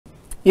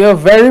You're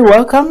very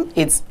welcome.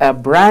 It's a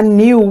brand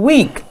new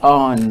week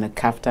on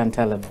KAFTAN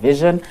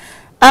television,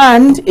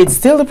 and it's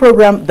still the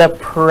program The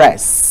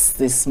Press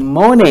this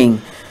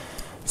morning.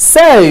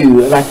 So,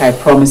 like I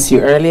promised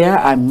you earlier,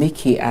 I'm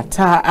Mikki,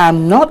 Attah.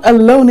 I'm not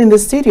alone in the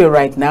studio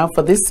right now.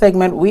 For this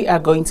segment, we are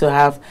going to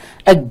have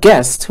a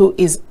guest who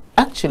is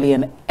actually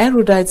an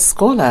erudite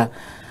scholar.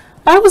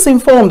 I was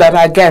informed that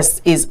our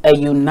guest is a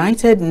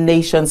United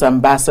Nations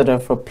Ambassador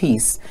for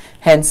Peace,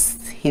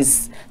 hence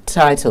his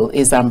title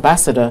is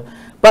Ambassador.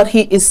 But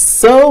he is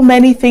so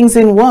many things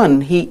in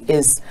one.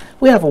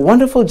 We have a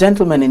wonderful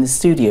gentleman in the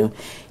studio.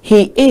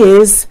 He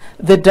is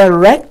the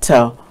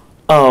Director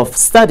of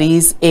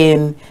Studies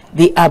in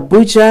the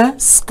Abuja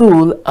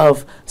School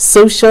of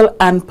Social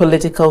and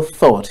Political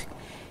Thought.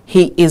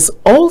 He is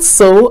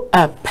also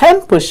a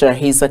pen pusher.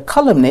 He's a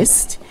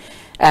columnist,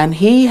 and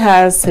he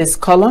has his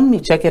column. You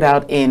check it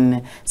out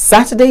in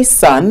Saturday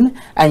Sun,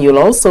 and you'll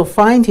also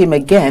find him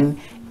again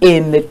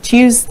in the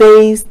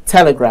Tuesday's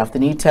Telegraph, the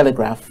New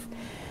Telegraph.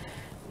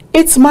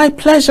 It's my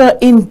pleasure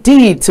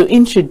indeed to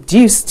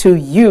introduce to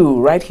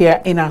you right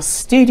here in our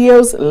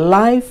studios,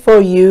 live for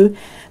you,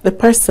 the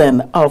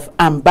person of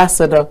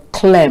Ambassador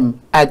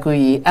Clem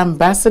Aguiyi.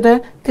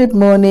 Ambassador, good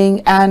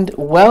morning and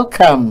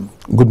welcome.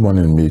 Good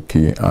morning,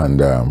 Mikki,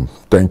 and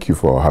thank you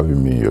for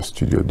having me in your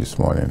studio this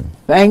morning.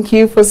 Thank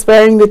you for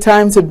sparing the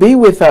time to be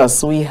with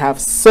us. We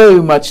have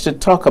so much to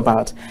talk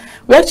about.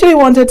 We actually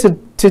wanted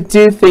to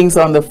do things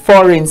on the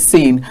foreign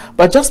scene,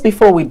 but just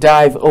before we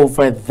dive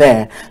over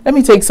there, let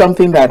me take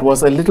something that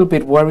was a little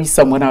bit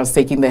worrisome when I was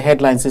taking the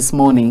headlines this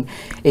morning,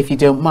 if you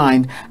don't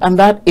mind, and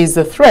that is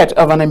the threat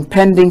of an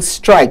impending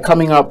strike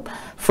coming up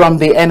from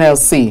the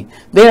NLC.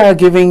 They are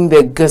giving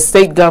the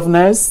state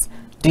governors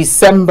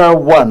December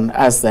 1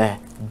 as the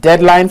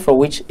deadline for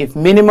which, if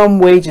minimum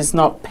wage is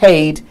not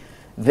paid,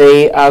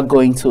 they are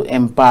going to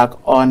embark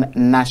on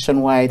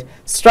nationwide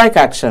strike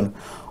action.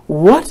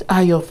 What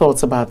are your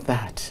thoughts about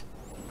that?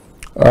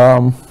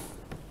 I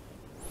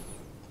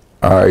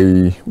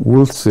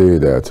will say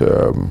that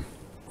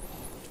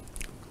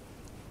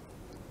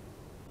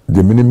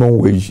the minimum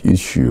wage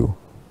issue,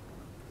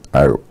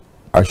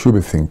 I should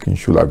be thinking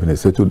should have been a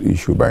settled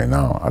issue by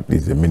now, at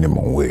least the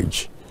minimum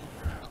wage.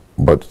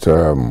 But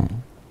the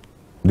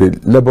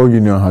labor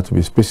union had to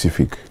be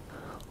specific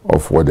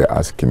of what they're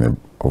asking.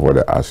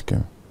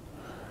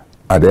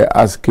 Are they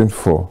asking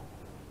for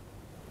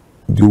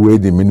the way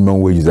the minimum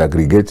wage is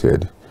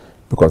aggregated?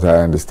 Because I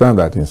understand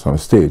that in some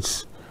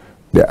states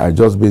they are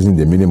just basing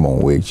the minimum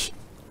wage,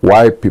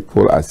 while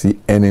people are still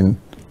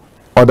earning,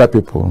 other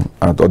people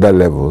at other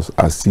levels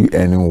are still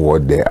earning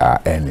what they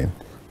are earning.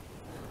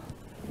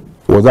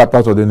 Was that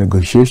part of the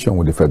negotiation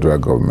with the federal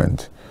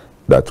government,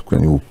 that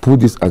when you put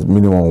this as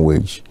minimum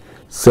wage,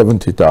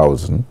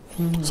 70,000,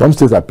 some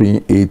states are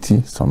paying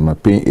 80, some are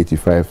paying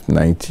 85,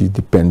 90,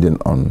 depending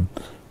on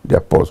their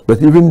post.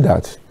 But even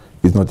that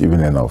is not even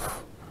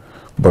enough.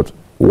 But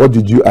what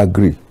did you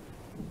agree?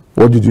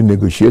 What did you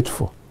negotiate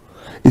for?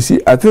 You see,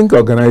 I think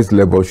organized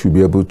labor should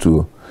be able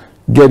to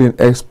get in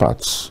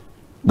experts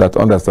that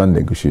understand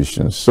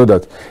negotiations so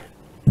that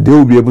they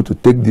will be able to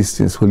take these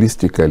things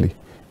holistically.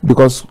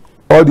 Because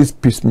all these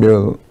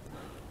piecemeal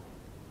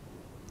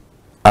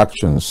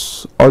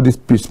actions, all these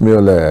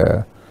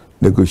piecemeal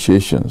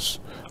negotiations,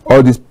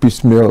 all these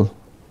piecemeal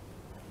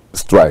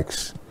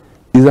strikes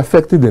is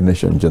affecting the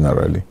nation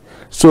generally.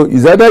 So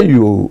it's either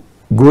you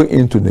go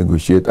in to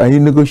negotiate, and you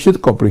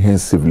negotiate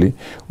comprehensively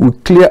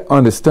with clear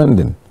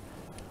understanding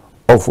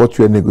of what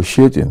you are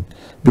negotiating.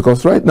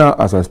 Because right now,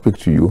 as I speak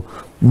to you,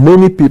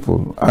 many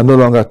people are no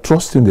longer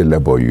trusting the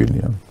labor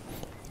union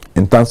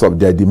in terms of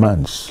their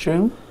demands.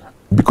 True.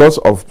 Because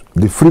of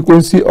the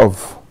frequency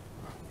of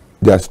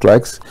their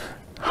strikes,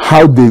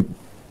 how they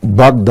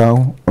back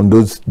down on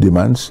those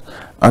demands,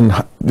 and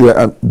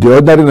the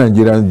ordinary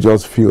Nigerians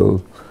just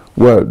feel,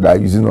 well,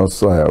 they're using us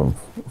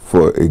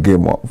for a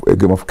game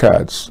of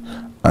cards,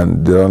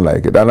 and they don't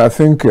like it. And I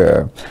think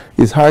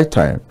it's high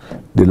time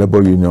the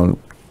labor union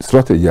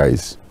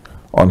strategize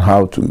on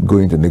how to go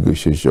into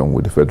negotiation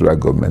with the federal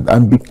government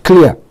and be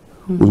clear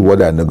with what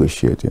they are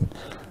negotiating.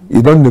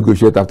 You don't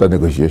negotiate after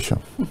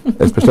negotiation,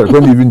 especially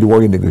when even the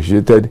one you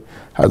negotiated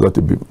has not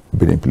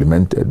been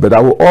implemented. But I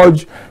will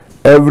urge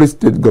every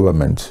state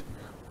government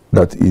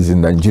that is in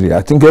Nigeria,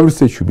 I think every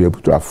state should be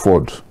able to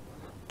afford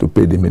to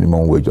pay the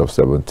minimum wage of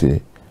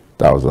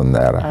 70,000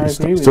 naira.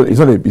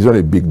 It's not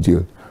a big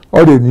deal.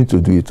 All they need to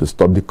do is to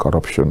stop the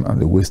corruption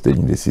and the wastage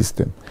in the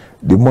system.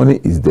 The money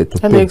is there to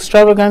pay. And the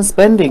extravagant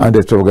spending. And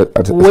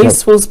the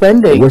wasteful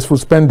spending. Wasteful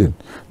spending.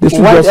 They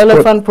should White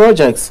elephant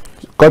projects.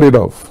 Cut it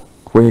off.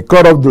 When you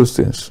cut off those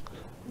things,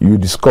 you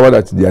discover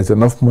that there's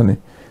enough money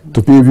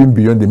to pay even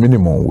beyond the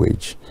minimum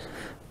wage.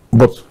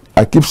 But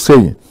I keep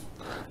saying,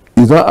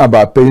 it's not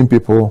about paying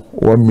people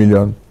 1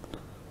 million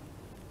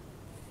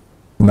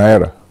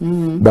naira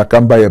that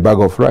can buy a bag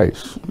of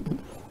rice.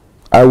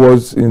 I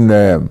was in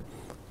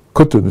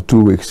Cotonou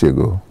 2 weeks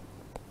ago,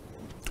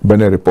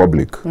 Benin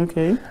Republic.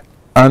 Okay.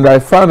 And I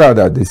found out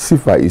that the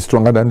CFA is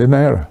stronger than the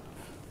naira.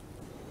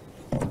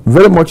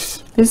 Very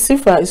much. The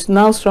CFA is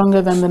now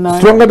stronger than the Naira.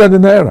 Stronger than the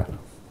Naira.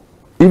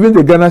 Even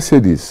the Ghana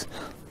cedis,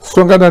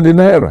 stronger than the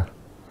Naira.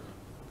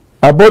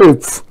 I bought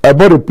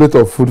a plate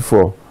of food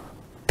for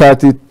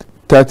 30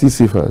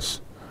 CFAs.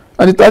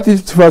 And the 30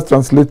 CFAs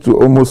translate to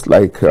almost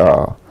like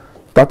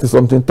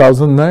 30-something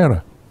thousand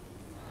Naira.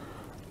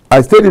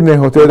 I stayed in a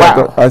hotel.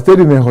 Wow.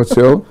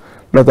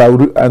 That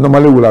I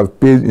normally would have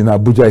paid in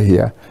Abuja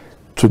here,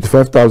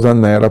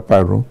 25,000 Naira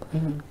per room.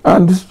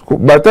 And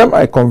by the time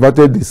I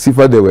converted the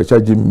CFA they were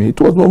charging me,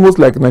 it was almost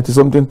like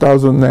 90-something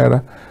thousand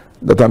Naira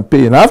that I'm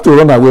paying. I have to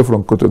run away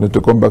from Cotonou to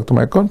come back to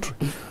my country,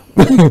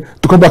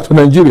 to come back to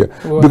Nigeria,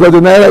 because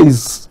the Naira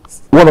is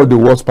one of the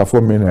worst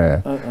performing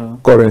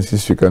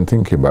currencies you can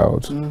think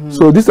about.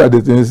 So these are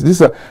the things.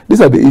 These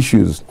are the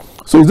issues.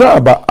 So it's not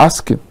about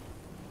asking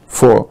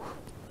for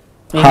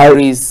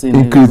increase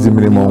in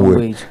minimum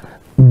wage.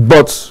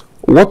 But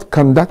what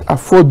can that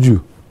afford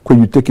you when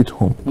you take it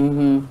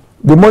home?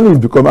 The money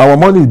is our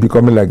money is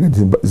becoming like a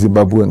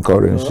Zimbabwean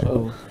currency.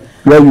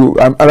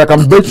 And I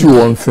can bet you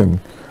one thing.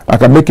 I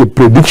can make a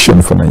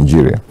prediction for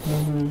Nigeria.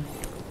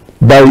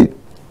 By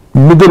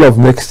middle of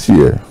next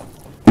year,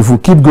 if we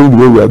keep going the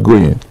way we are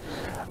going,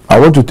 I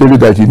want to tell you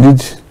that you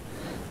need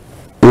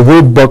a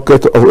whole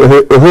bucket of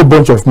a whole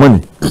bunch of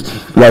money,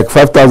 like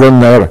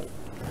 5,000 Naira,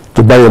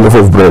 to buy a loaf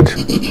of bread.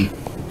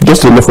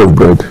 Just a loaf of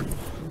bread.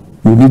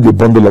 You need a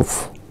bundle of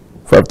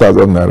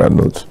 5,000 Naira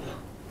notes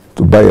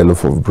to buy a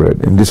loaf of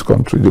bread in this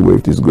country, the way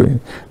it is going.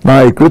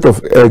 Now, a crate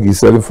of egg is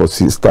selling for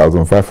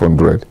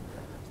 6,500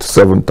 to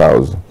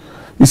 7,000.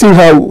 You see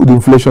how the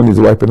inflation is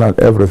wiping out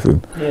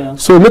everything. Yeah.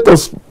 So let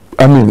us,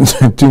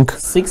 think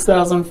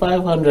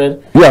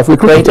 6,500. Yeah, for a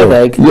crate of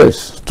egg.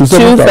 Yes, to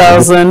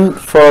 2,000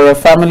 for a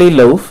family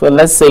loaf. Well,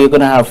 let's say you're going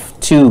to have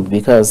two,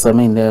 because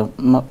they're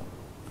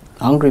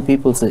hungry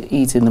people to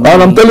eat in the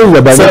morning. And I'm telling you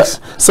about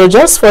so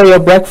just for your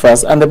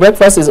breakfast, and the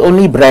breakfast is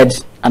only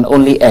bread and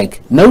only egg.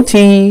 No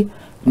tea,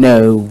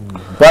 no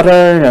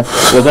butter. No.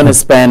 You're going to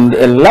spend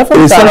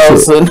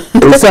 11,500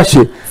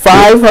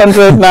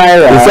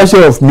 Naira. A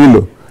sachet of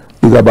Milo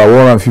is about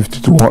 150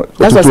 to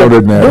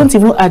 200 Naira. Don't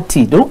even add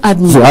tea. Don't add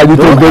Milo. So how do you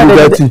take bread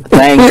without tea?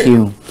 Thank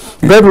you.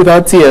 Bread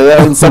without tea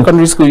in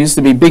secondary school used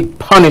to be big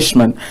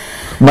punishment.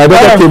 My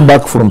daughter came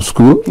back from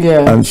school,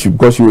 and she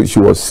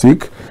was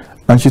sick.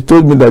 And she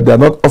told me that they are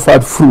not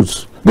offered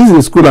fruits. This is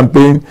a school I'm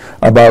paying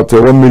about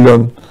 1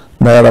 million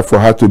Naira for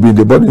her to be in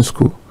the boarding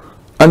school.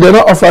 And they're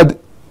not offered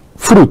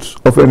fruits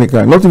of any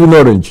kind, not even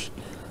orange.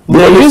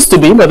 They used to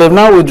be, but they've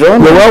now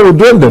withdrawn them. They've now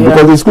withdrawn them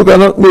because the school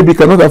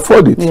cannot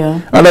afford it.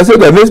 And I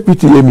said that next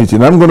PTA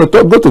meeting, I'm going to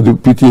go to the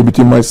PTA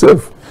meeting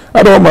myself.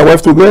 I don't want my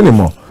wife to go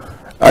anymore.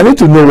 I need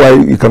to know why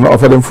you cannot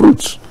offer them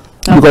fruits.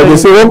 Because they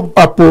say 1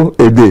 apple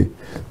a day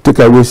take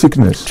away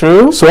sickness.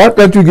 True. So how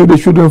can't you give the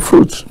children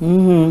fruits?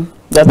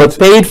 That they've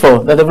paid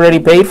for, that they've already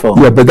paid for.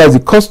 Yeah, but that's the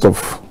cost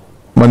of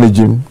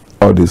managing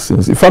all these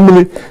things. You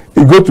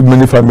go to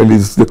many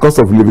families, the cost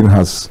of living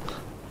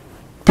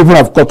people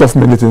have cut off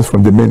many things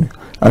from the menu.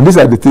 And these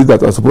are the things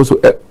that are supposed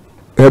to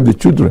help the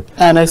children.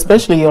 And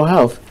especially your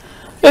health.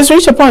 It's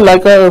reached a point,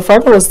 like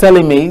father was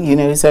telling me,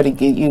 he said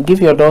you give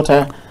your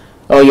daughter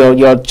or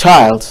your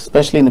child,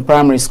 especially in the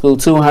primary school,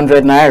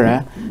 200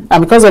 Naira.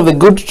 And because of the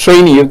good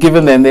training you've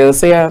given them, they'll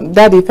say,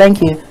 Daddy, thank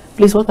you.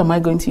 Please, what am I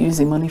going to use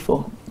the money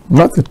for?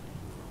 Nothing.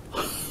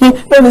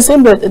 The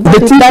same, but the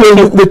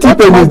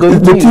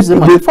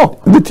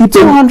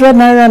 200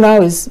 Naira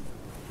now is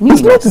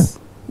meaningless.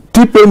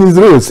 T-Pain is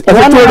real.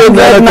 100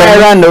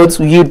 Naira notes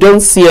you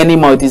don't see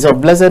anymore. It is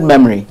of blessed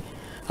memory.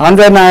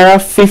 100 Naira,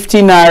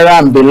 50 Naira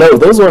and below.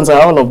 Those ones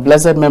are all of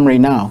blessed memory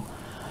now.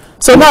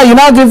 So now you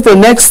give the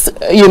next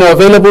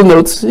available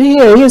notes.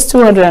 Here's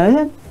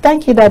 200.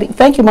 Thank you, Daddy.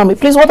 Thank you, Mommy.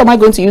 Please, what am I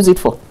going to use it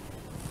for?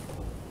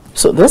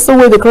 So that's the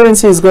way the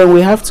currency is going.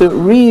 We have to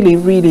really,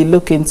 really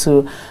look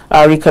into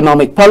our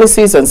economic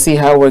policies and see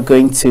how we're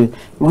going to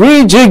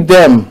rejig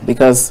them,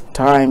 because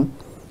time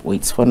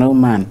waits for no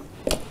man.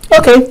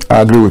 Okay.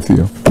 I agree with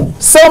you.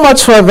 So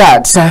much for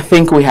that. I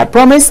think we had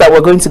promised that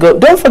we're going to go.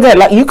 Don't forget,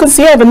 like you can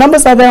see the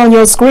numbers are there on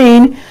your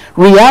screen.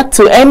 React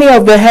to any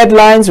of the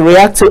headlines.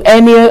 React to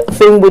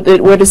anything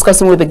we're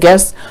discussing with the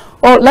guests.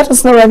 Or let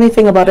us know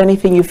anything about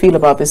anything you feel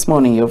about this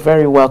morning. You're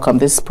very welcome.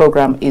 This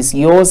program is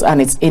yours and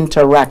it's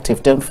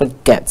interactive. Don't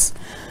forget.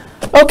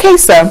 Okay,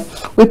 sir.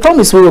 We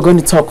promised we were going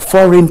to talk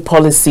foreign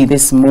policy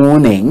this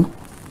morning.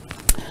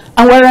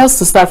 And where else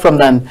to start from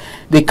than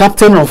the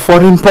captain of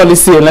foreign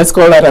policy, and let's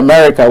call that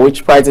America,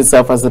 which prides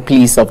itself as the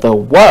police of the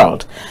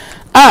world.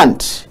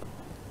 And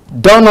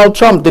Donald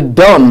Trump, the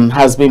Don,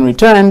 has been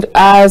returned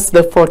as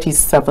the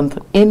 47th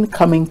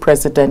incoming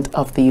president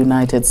of the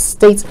United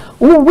States.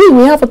 Ooh,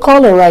 we have a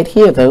caller right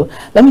here, though.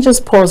 Let me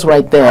just pause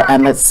right there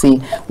and let's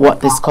see what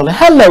this caller.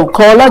 Hello,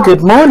 caller.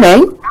 Good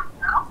morning.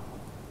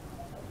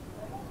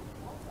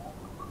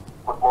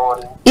 Good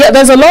morning. Yeah,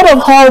 there's a lot of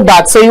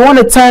hallback, so you want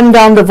to turn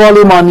down the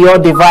volume on your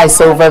device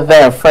over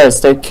there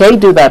first. Okay,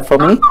 do that for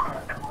me.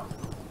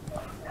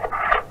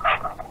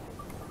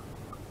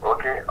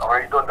 Okay,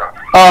 already done that.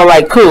 All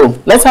right, cool.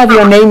 Let's have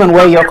your name and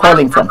where you're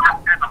calling from.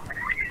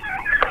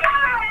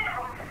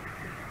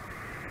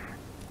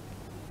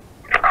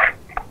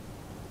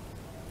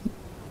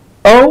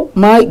 Oh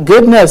my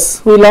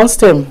goodness, we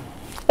lost him.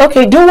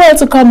 Okay, do well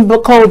to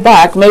call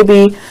back.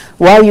 Maybe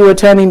while you were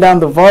turning down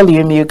the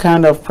volume, you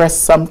kind of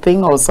pressed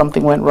something or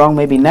something went wrong,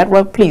 maybe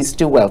network. Please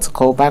do well to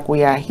call back.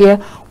 We are here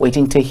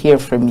waiting to hear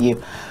from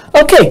you.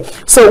 Okay,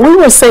 so we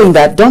were saying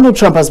that Donald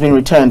Trump has been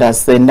returned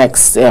as the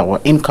next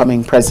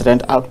incoming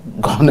president,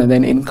 outgone and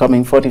then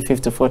incoming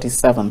 45th to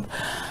 47th.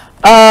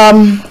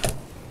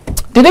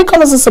 Did it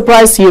come as a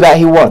surprise to you that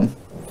he won?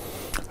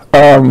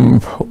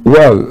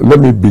 Well, let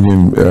me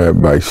begin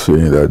by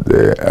saying that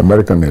the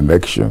American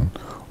election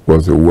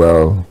was a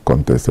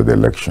well-contested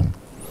election.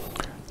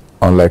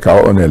 Unlike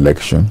our own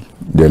election,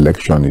 the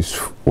election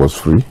was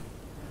free,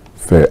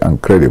 fair,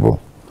 and credible.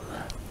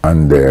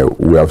 And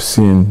we have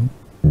seen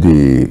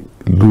the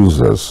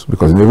losers,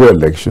 because in every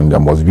election there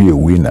must be a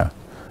winner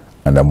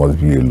and there must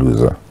be a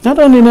loser. Not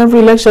only in every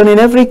election, in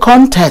every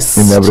contest.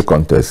 In every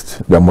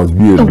contest, there must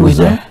be a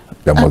loser, winner.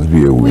 There must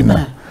be a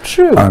winner.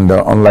 True. And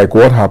unlike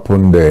what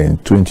happened in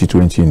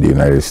 2020 in the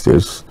United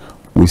States,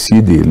 we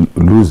see the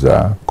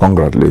loser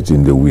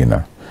congratulating the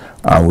winner.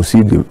 And we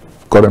see the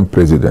current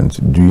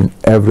president doing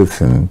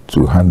everything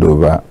to hand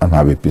over and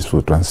have a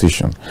peaceful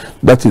transition.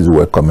 That is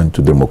welcoming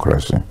to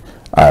democracy.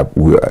 I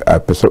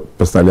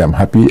personally am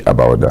happy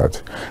about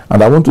that.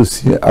 And I want to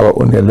see our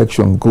own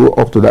election go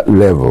up to that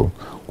level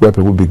where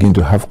people begin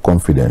to have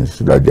confidence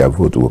that their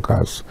vote will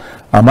cast.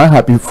 Am I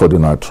happy for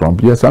Donald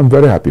Trump? Yes, I'm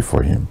very happy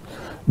for him.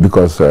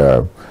 Because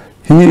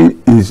he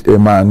is a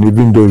man,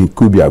 even though he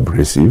could be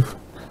abrasive,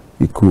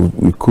 he could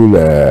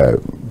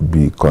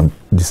be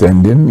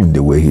condescending in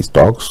the way he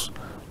talks,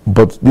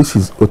 but this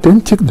is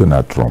authentic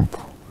Donald Trump.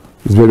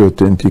 It's very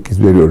authentic, it's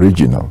very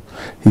original.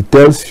 He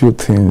tells you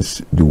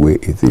things the way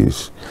it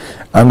is.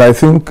 And I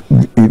think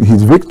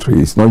his victory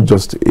is not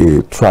just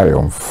a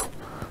triumph,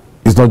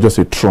 it's not just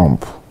a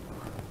trump.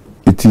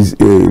 It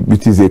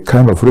is a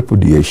kind of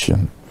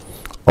repudiation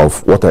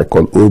of what I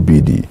call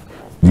OBD,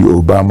 the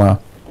Obama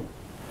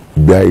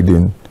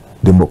Biden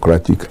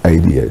democratic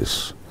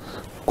ideas,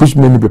 which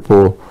many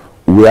people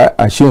were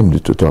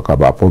ashamed to talk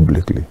about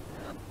publicly.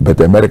 But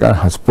America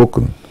has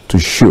spoken to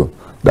show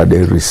that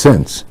they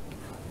resent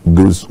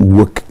those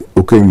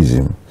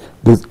wokeism,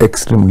 those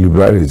extreme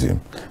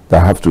liberalism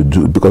that have to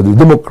do, because the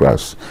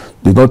Democrats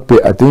did not pay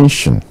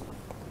attention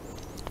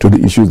to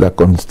the issues that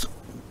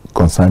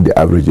concern the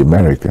average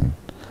American.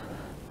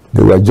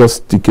 They were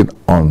just sticking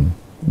on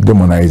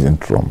demonizing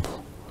Trump.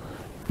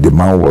 The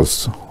man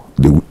was,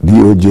 the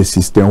DOJ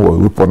system was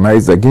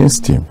weaponized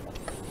against him.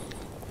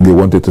 They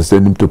wanted to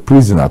send him to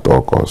prison at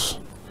all costs.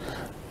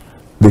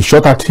 They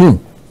shot at him.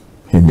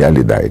 He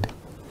nearly died.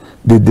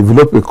 They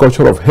developed a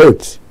culture of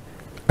hate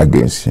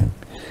against him.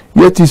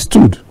 Yet he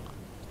stood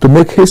to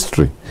make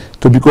history,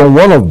 to become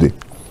one of the,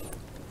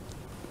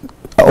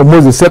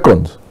 almost the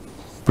second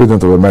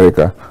president of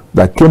America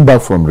that came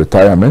back from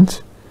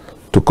retirement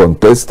to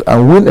contest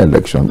and win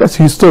election. That's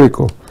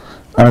historical.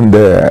 And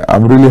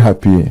I'm really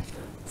happy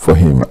for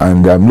him.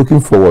 And I'm looking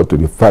forward to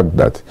the fact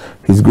that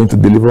he's going to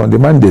deliver on the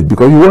mandate,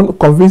 because he won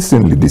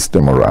convincingly this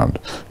time around.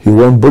 He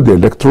won both the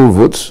electoral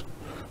votes,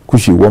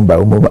 which he won by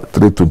almost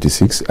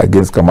 326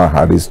 against Kamala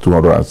Harris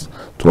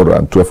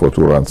 212 or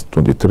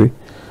 223.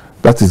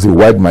 That is a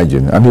wide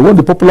margin. And he won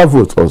the popular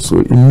vote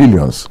also in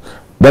millions.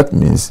 That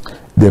means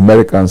the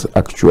Americans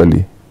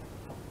actually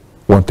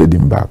wanted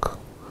him back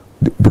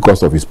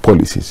because of his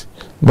policies,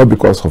 not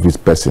because of his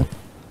person.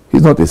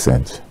 He's not a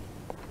saint.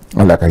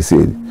 And like I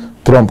said,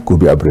 Trump could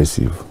be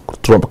abrasive.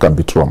 Trump can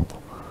be Trump.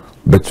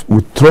 But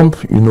with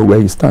Trump, you know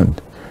where he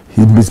stands.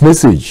 His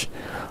message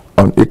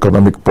on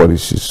economic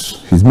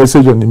policies, his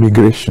message on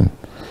immigration,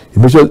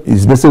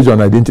 his message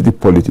on identity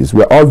politics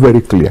were all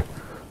very clear.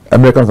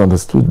 Americans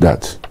understood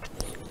that.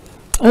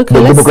 Okay,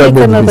 let's take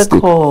another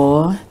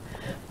call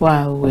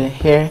while we're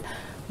here.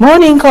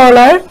 Morning,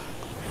 caller.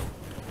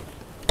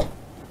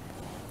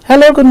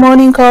 Hello, good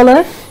morning,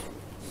 caller.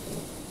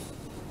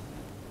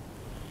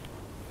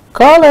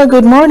 Caller,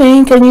 good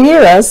morning. Can you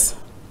hear us?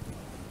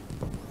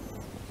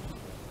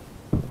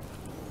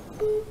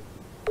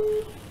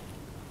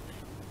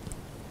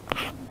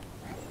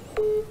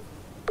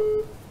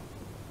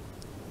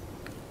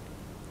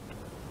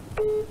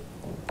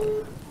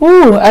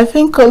 Ooh, I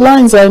think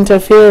lines are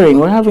interfering.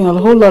 We're having a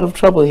whole lot of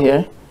trouble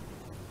here.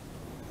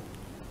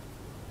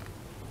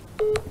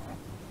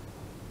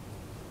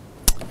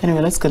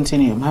 Anyway, let's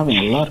continue. I'm having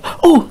a lot.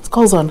 Oh, it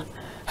calls on.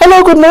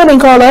 Hello, good morning,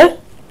 caller.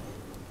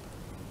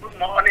 Good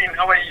morning,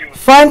 how are you?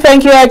 Fine,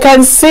 thank you. I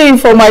can see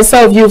for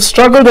myself you've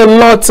struggled a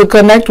lot to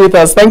connect with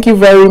us. Thank you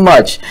very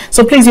much.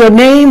 So please, your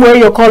name, where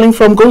you're calling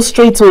from, go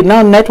straight to it.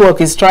 Now network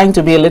is trying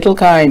to be a little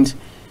kind.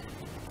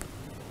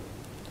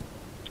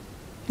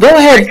 Go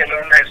ahead. Michael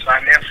Ona is my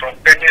name from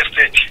Benue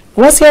State.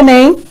 What's your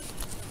name?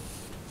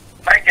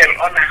 Michael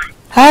Ona.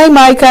 Hi,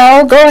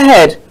 Michael. Go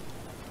ahead.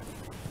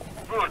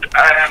 Good.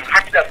 I am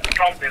happy that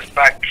Trump is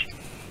back.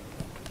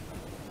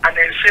 And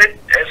they said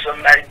some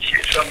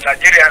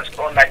Nigerians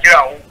or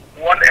Nigeria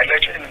won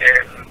election in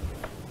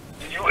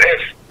the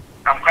US.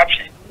 I'm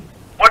happy.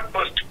 What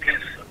post, please?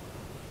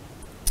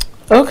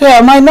 Okay,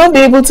 I might not be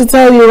able to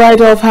tell you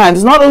right offhand.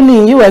 It's not only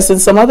in US, in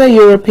some other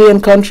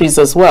European countries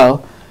as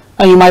well.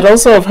 And you might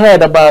also have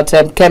heard about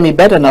Kemi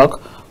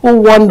Badenoch, who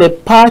won the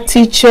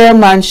party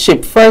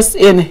chairmanship, first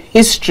in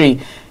history.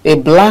 A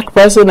black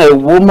person, a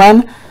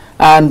woman,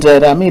 and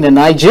I mean a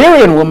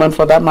Nigerian woman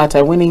for that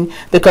matter, winning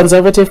the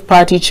Conservative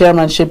Party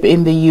chairmanship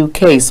in the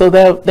UK. So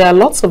there are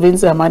lots of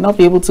things. I might not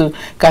be able to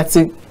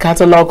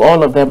catalog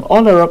all of them,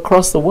 all are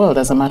across the world,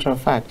 as a matter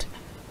of fact.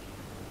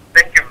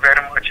 Thank you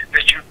very much.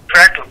 They should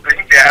try to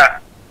bring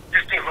their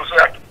this thing so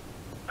that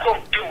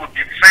home too would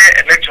be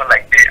fair election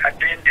like they are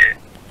doing there.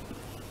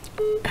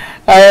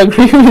 I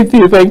agree with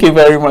you. Thank you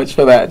very much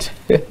for that.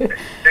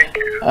 Thank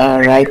you.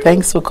 All right.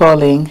 Thanks for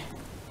calling.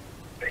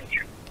 Thank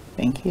you.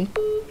 Thank you.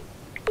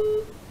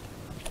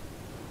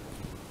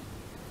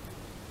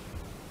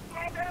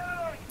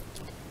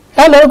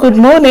 Hello. Good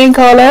morning,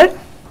 caller.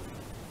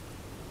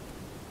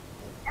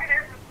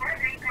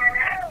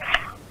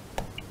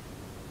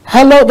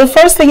 Hello. The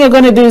first thing you're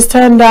going to do is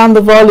turn down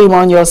the volume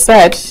on your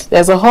set.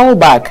 There's a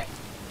holdback.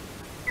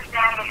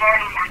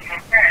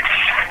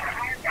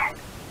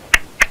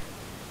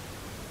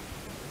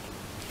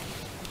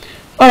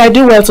 All right,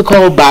 do well to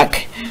call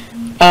back.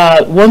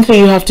 One thing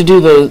you have to do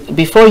though,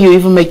 before you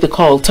even make the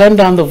call, turn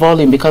down the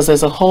volume because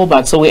there's a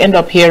holdback. So we end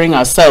up hearing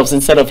ourselves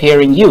instead of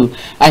hearing you.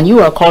 And you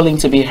are calling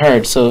to be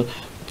heard. So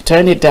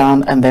turn it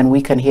down and then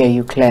we can hear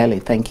you clearly.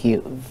 Thank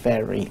you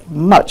very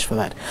much for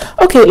that.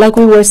 Okay, like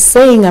we were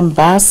saying,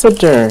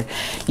 Ambassador,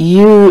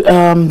 you,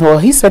 well,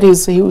 he said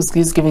he's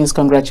giving his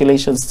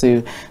congratulations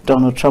to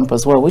Donald Trump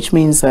as well, which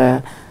means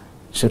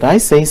should I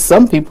say,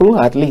 some people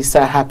at least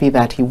are happy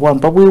that he won.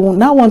 But we will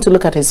now want to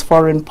look at his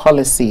foreign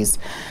policies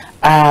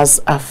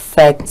as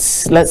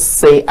affects, let's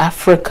say,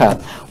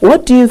 Africa.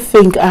 What do you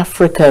think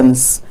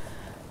Africans,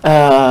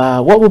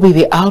 what will be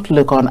the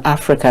outlook on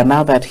Africa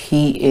now that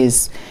he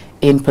is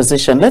in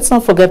position? Let's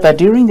not forget that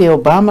during the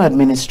Obama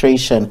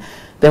administration,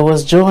 there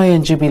was joy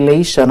and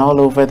jubilation all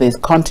over the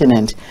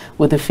continent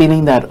with the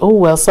feeling that, oh,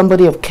 well,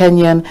 somebody of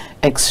Kenyan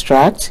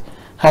extract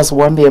has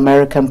won the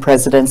American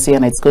presidency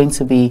and it's going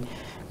to be,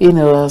 you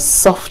know, a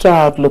softer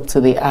outlook to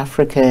the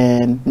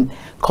African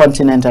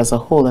continent as a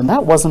whole. And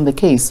that wasn't the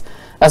case.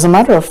 As a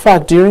matter of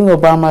fact, during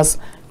Obama's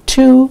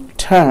 2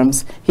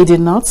 terms, he did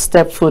not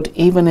step foot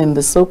even in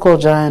the so-called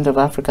giant of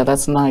Africa,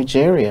 that's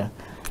Nigeria.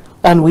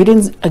 And we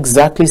didn't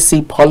exactly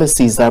see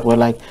policies that were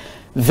like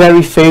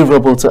very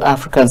favorable to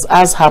Africans,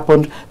 as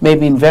happened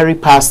maybe in very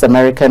past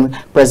American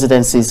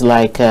presidencies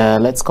like,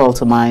 let's call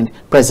to mind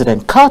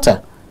President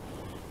Carter,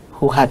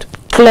 who had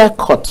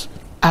clear-cut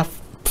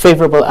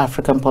favorable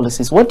African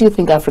policies. What do you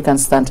think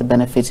Africans stand to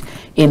benefit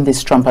in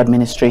this Trump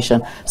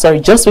administration? Sorry,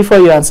 just before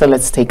you answer,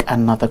 let's take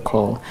another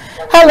call.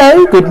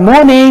 Hello, good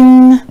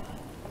morning.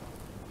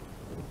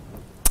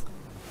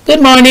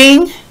 Good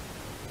morning.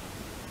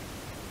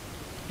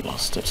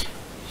 Lost it.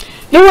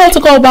 You're well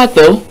to call back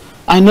though.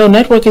 I know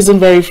network isn't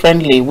very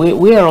friendly.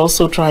 We are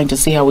also trying to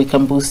see how we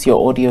can boost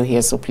your audio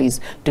here, so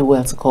please do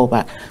well to call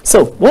back.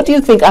 So, what do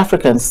you think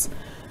Africans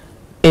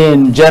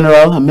in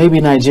general, and maybe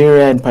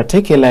Nigeria in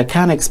particular,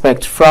 can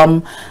expect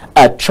from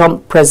a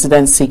Trump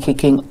presidency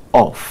kicking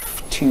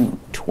off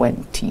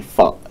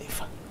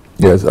 2025?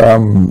 Yes,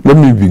 let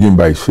me begin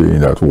by saying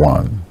that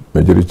one,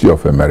 majority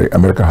of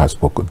America has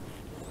spoken.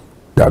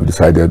 They have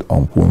decided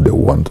on whom they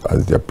want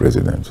as their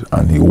president,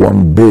 and he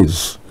won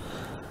base.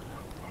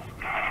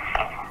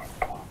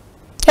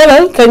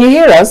 Hello, can you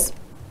hear us?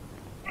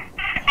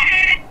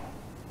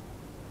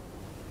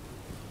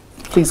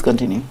 Please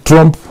continue.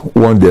 Trump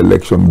won the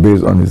election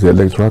based on his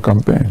electoral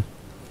campaign.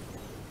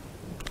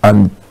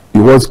 And it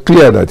was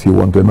clear that he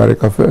wanted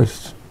America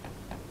first.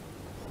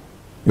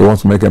 He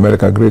wants to make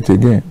America great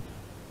again.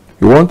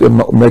 He wants to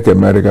make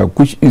America,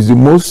 which is the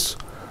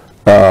most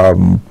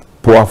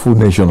powerful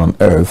nation on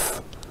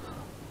earth,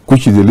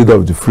 which is the leader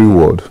of the free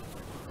world,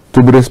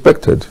 to be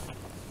respected,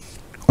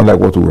 unlike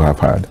what we have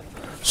had.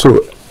 So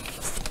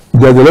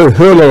there's a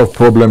whole lot of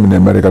problem in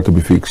America to be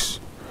fixed.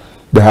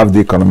 They have the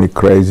economic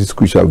crisis,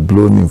 which have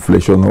blown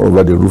inflation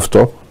over the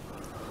rooftop.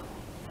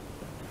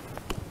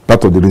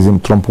 Part of the reason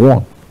Trump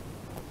won.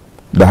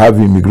 They have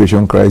the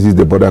immigration crisis,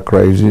 the border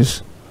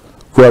crisis,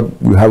 where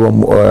we have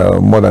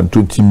more than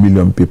 20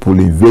 million people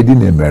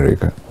invading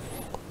America,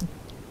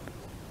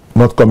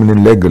 not coming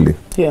in legally.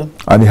 Yeah.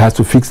 And he has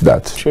to fix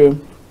that. True.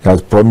 He has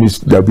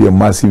promised there will be a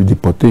massive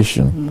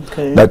deportation.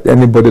 Okay. That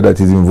anybody that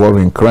is involved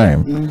in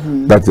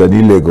crime, that's an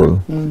illegal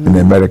in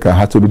America,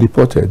 has to be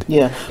deported.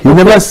 Yeah. He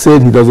never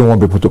said he doesn't want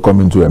people to come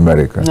into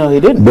America. No, he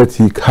didn't. But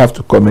he has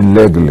to come in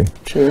legally.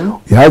 True.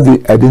 He has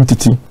the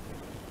identity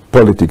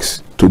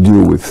politics to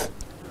deal with.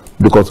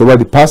 Because over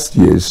the past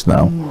years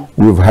now,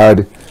 we've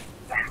had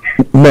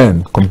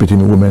men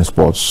competing in women's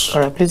sports.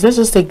 All right, please, let's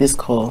just take this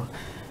call.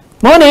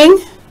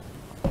 Morning.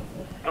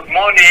 Good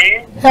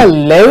morning.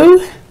 Hello.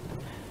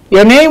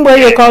 Your name, where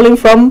you're calling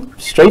from,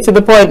 straight to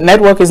the point.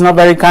 Network is not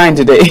very kind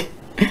today.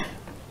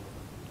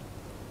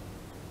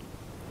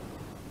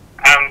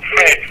 I'm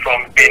Fred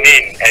from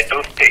Benin,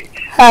 Edo State.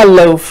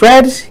 Hello,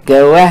 Fred.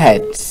 Go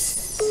ahead.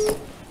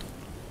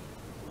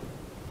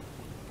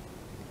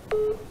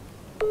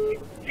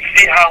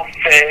 see how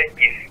fair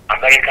is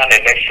American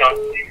election.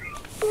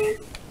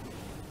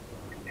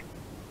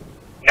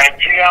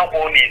 Nigerian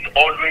one is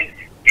always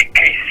the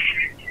case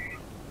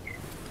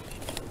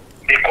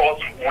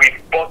because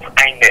we've bought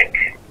INEC,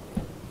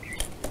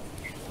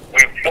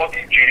 we've bought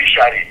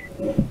judiciary.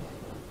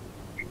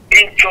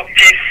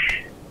 Injustice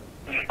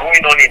is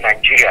going on in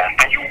Nigeria,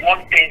 and you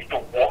want things to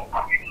work.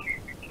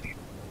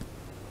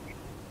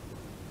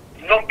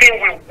 Nothing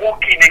will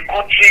work in a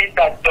country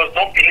that does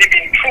not believe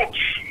in truth.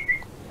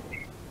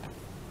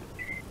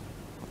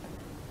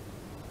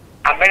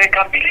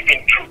 Americans believe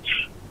in truth,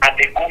 and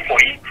they go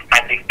for it,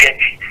 and they get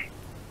it.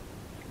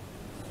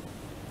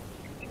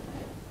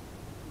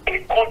 A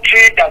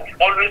country that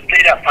always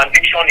laid a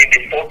foundation in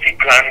the 40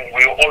 grand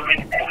will always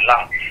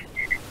collapse.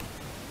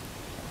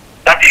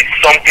 That is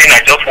something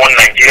I just want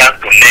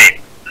Nigerians to learn.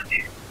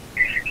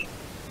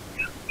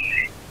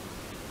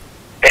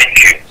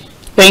 Thank you.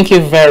 Thank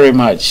you very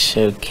much.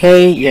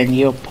 Okay, and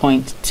your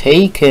point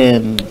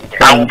taken.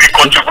 I will be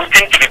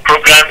contributing to the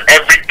program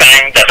every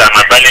time that I'm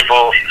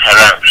available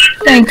around.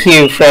 Thank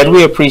you, Fred.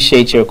 We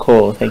appreciate your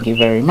call. Thank you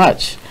very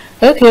much.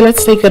 Okay,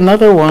 let's take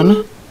another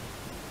one.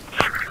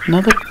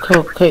 Another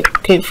call.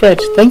 Okay, Fred.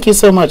 Thank you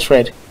so much,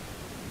 Fred.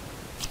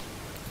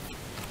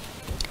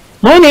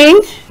 Morning.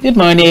 Good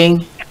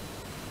morning.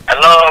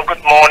 Hello,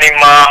 good morning,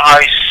 ma.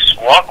 How's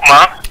work,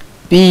 ma?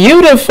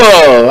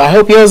 Beautiful. I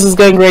hope yours is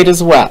going great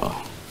as well.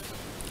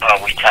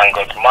 We thank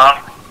God, ma.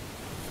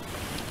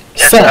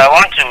 Yes, So, I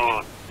want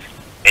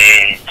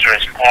to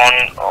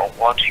respond on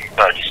what you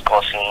are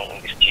discussing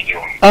in the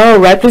studio. all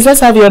right. Please let's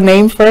have your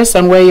name first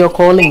and where you're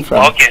calling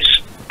from. Okay,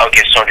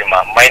 sorry,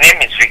 ma. My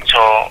name is Victor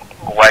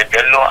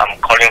Waibello. I'm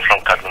calling from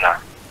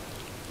Kaduna.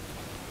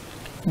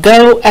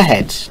 Go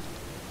ahead.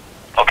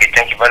 Okay,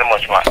 thank you very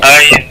much, ma.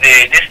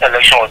 This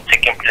election was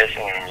taking place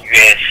in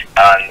US,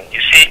 and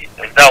you see,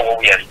 that's what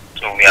we are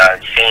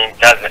saying.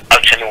 That's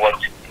actually what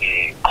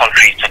the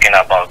country is talking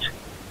about.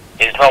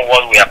 It's not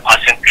what we are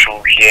passing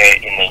through here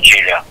in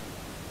Nigeria.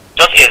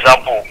 Just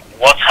example,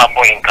 what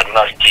happened in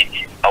Kaduna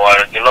State,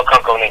 the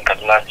local government in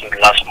Kaduna State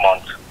last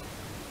month.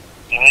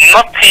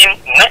 No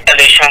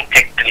election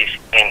take place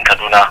in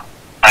Kaduna,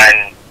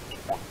 and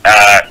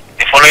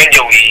the following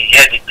day we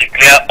hear they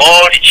declare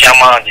all the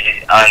chairman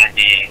and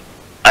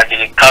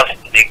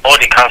all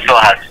the council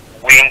has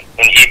win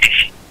in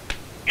APC.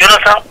 You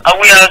understand? And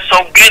we are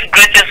so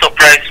greatly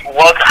surprised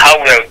how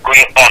we are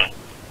going on,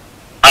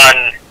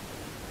 and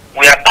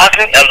we are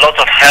passing a lot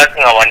of help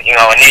in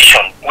our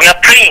nation. We are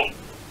praying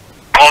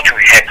God will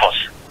help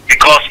us,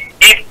 because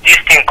if this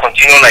thing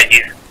continue like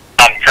this,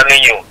 I'm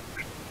telling you,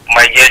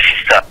 my dear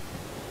sister,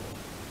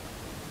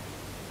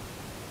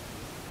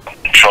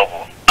 I'm in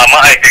trouble.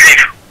 I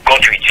believe God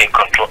will take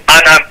control,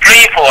 and I'm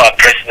praying for our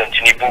president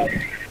Tinubu.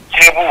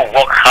 Tinubu will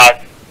work hard,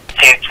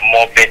 things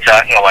more better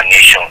in our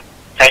nation.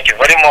 Thank you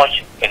very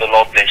much. May the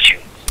Lord bless you.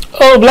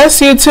 Oh, bless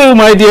you too,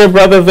 my dear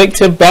brother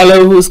Victor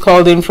Bello, who's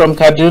called in from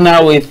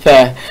Kaduna with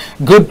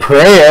good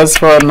prayers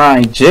for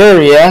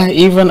Nigeria,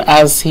 even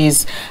as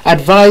he's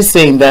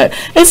advising that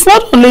it's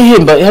not only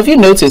him, but have you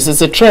noticed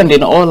it's a trend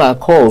in all our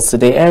calls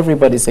today?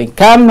 Everybody's saying,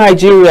 can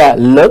Nigeria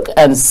look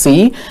and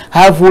see?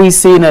 Have we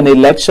seen an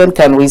election?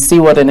 Can we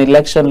see what an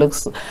election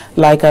looks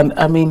like? And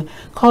I mean,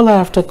 caller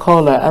after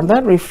caller, and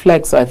that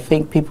reflects, I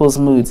think, people's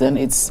moods, and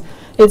it's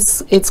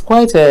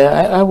quite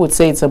I would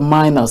say it's a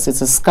minus,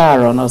 it's a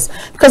scar on us,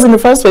 because in the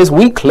first place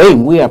we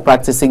claim we are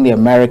practicing the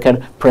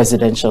American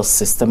presidential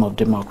system of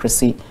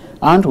democracy,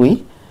 aren't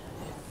we?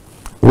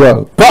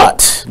 Well,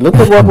 but look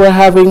at what we're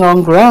having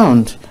on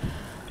ground.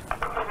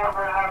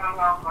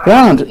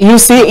 You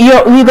see,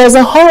 there's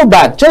a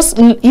holdback. Just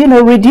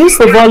reduce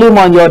the volume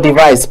on your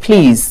device,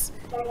 please.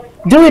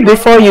 Do it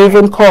before you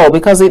even call,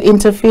 because it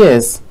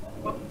interferes.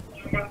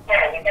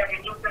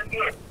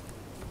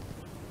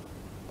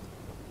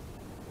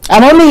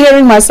 I'm only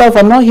hearing myself.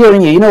 I'm not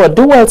hearing you. You know what?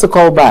 Do well to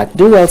call back.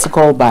 Do well to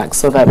call back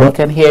so that we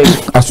can hear you.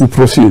 as we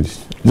proceed,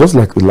 just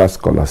like the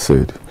last caller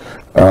said,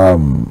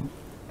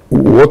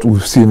 what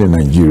we've seen in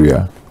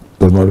Nigeria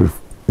does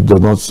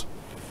not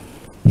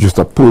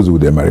juxtapose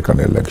with the American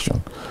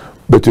election.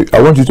 But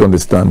I want you to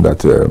understand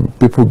that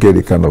people get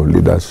a kind of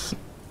leaders.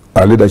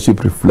 Our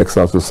leadership reflects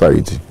our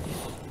society.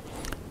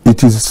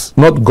 It is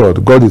not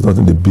God. God is not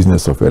in the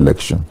business of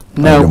election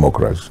and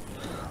democracy.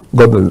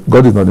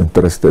 God is not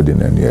interested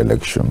in any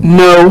election.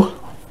 No.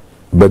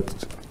 But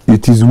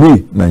it is we,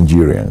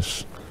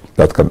 Nigerians,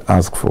 that can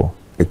ask for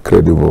a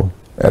credible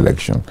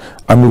election.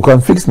 And we can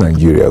fix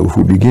Nigeria if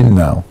we begin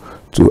now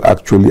to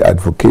actually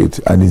advocate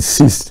and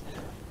insist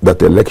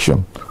that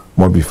election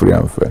must be free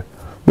and fair.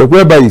 But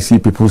whereby you see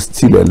people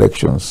steal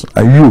elections,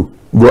 and you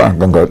go and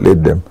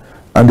congratulate them,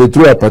 and they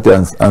throw a party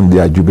and they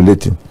are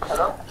jubilating.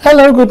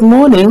 Hello, good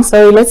morning.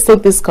 Sorry, let's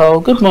take this call.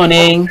 Good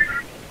morning.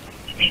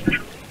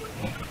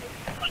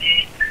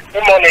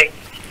 Good morning.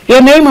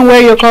 Your name and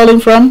where you're calling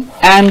from,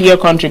 and your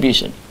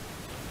contribution.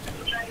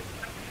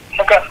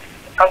 Okay,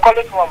 I'm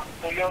calling from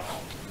New.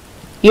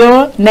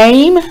 Your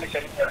name?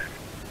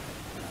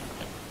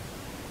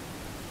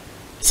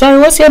 Sorry,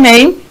 what's your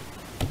name?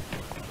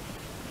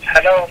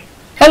 Hello.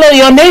 Hello,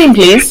 your name,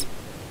 please.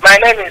 My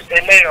name is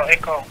Eneo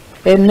Eko.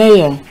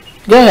 Eneo.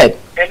 Go ahead.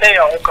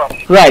 Eneo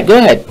Eko. Right, go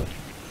ahead.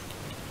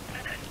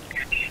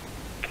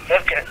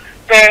 Okay.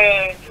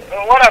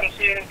 What I'm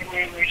saying,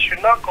 we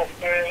should not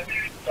compare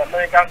the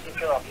American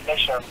system of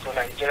elections to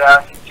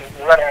Nigeria.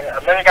 The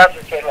American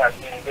system has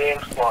been there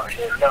for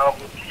a long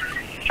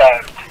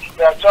time.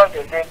 They are just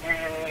a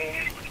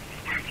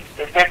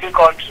baby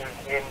country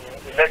in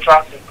the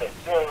electoral system.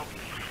 So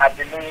I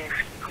believe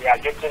we are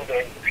getting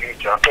there in the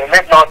future. So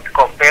let's not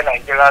compare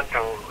Nigeria to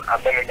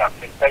America.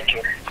 Thank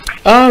you.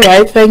 All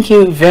right, thank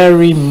you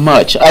very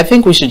much. I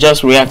think we should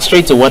just react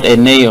straight to what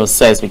Eneo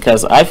says,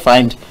 because I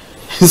find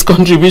his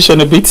contribution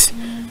a bit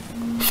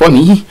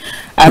funny.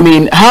 I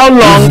mean, how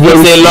long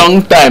is a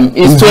long time?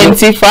 Is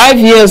 25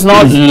 years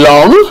not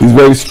long? It's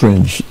very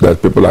strange that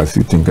people are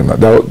still thinking that.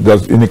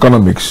 There's in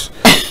economics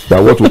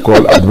that what we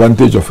call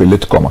advantage of a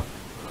latecomer.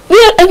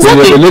 Yeah,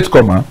 exactly. When you're a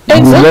latecomer,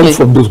 you learn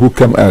from those who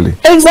came early.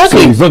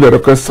 Exactly. So it's not a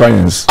rocket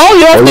science. All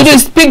you have to do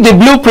is pick the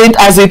blueprint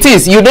as it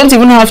is. You don't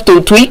even have to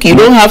tweak. You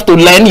don't have to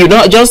learn. You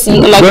don't just,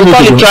 like we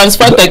call it,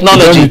 transfer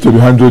technology. You don't need to be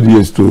 100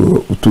 years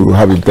to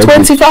have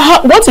integrity.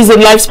 25. What is the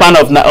lifespan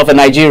of a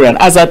Nigerian?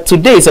 As at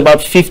today, it's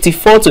about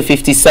 54 to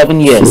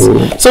 57 years.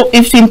 So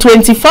if in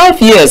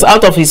 25 years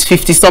out of his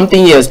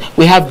 50-something years,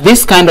 we have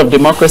this kind of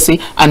democracy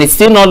and it's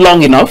still not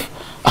long enough,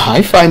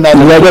 I find that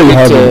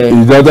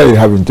either you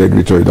have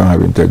integrity or you don't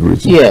have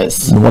integrity.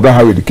 Yes. No matter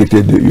how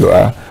educated you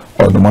are,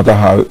 or no matter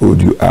how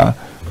old you are,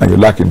 and you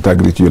lack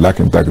integrity, you lack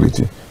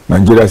integrity.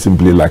 Nigeria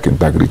simply lack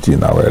integrity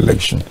in our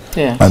election.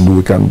 Yes. And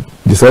we can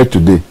decide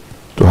today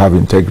to have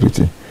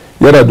integrity.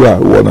 Yar'Adua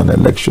won an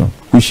election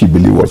which he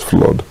believed was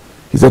flawed.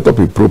 He set up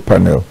a pro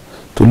panel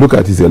to look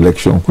at his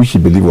election which he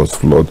believed was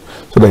flawed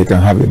so that he can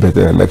have a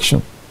better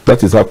election.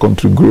 That is how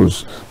country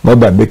grows, not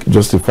by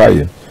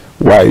justifying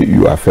why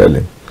you are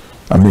failing.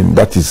 I mean,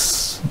 that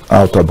is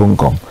out of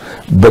income.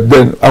 But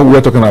then we're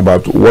talking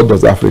about what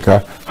does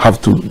Africa have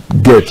to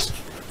get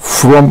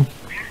from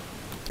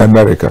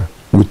America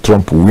with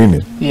Trump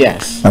winning.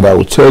 Yes. And I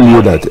will tell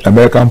you that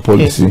American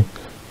policy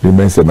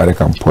remains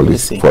American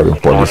policy, foreign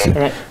policy.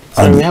 Right.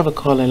 So we have a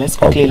caller. Let's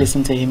quickly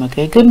listen to him,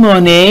 okay? Good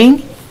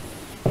morning.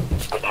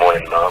 Good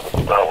morning, ma'am.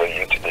 How are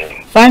you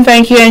today? Fine,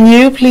 thank you. And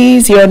you,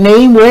 please, your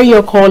name, where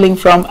you're calling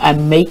from,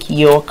 and make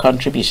your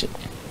contribution.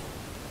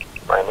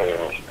 My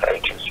name is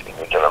Titus.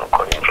 I'm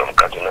calling from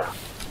Kaduna.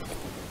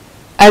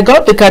 I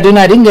got the Kaduna.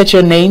 I didn't get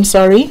your name,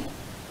 sorry.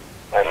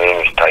 My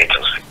name is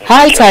Titus.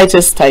 Hi,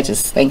 Titus.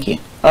 Thank you.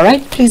 All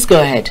right, please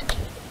go ahead.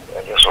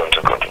 I just want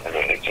to contribute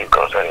a little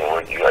concerning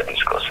what you are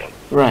discussing.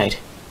 Right.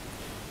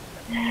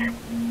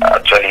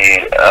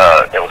 Actually,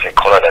 there was a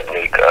caller that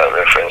made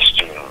reference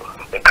to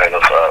the kind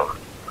of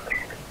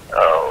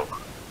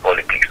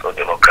politics or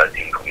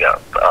democracy we are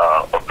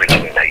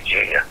operating in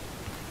Nigeria.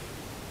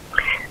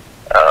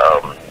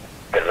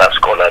 The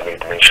last caller made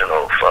mention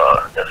of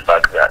the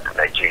fact that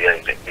Nigeria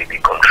is a baby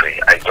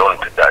country. I don't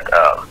that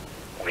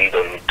we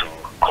don't need to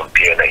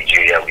compare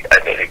Nigeria with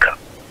America.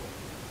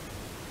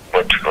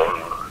 But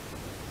from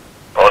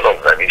all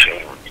observation,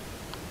 you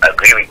would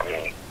agree with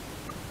me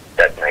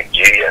that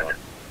Nigerian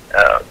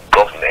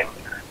government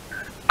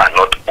are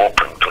not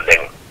open to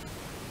learning.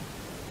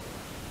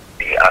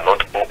 They are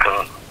not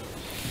open.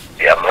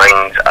 Their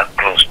minds are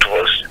closed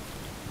towards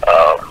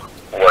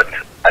what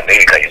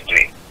America is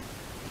doing.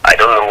 I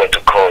don't know what to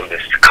call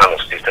this kind of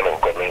system of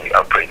government we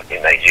operate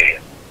in Nigeria.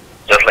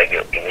 Just like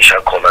the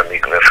initial caller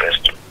made reference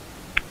to,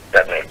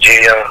 that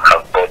Nigeria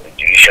have bought the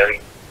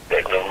judiciary, there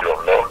is no rule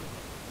of law.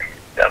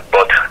 They have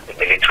bought the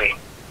military,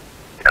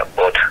 they have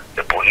bought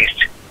the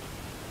police.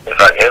 In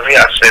fact, every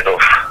aspect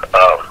of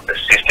the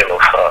system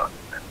of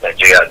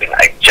Nigeria has been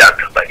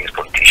hijacked by these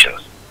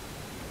politicians.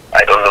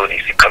 I don't know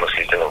this kind of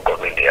system of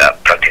government they are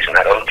practicing.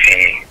 I don't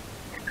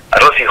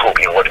see hope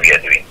in what we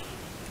are doing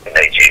in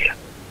Nigeria.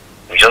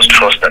 We just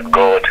trust that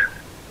God,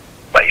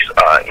 by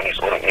in His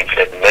own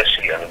infinite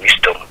mercy and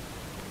wisdom,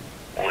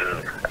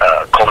 will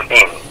come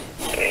in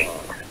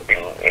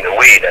a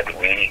way that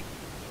we,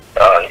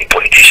 the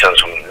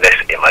politicians, will less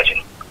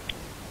imagine.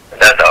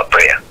 And that's our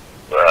prayer.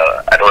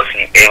 I don't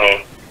see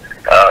any,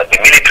 the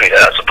military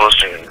that are supposed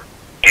to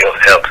be of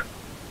help,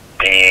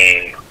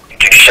 the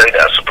judiciary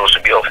that are supposed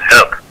to be of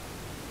help,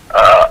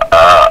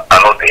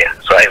 are not there.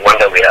 So I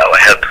wonder where our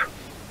help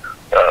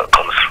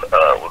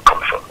will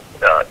come from.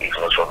 If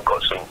not from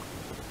God. So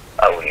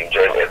I will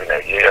enjoy every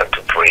Nigerian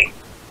to pray,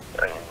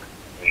 and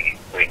we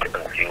wait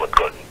and see what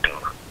God will do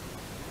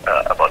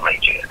about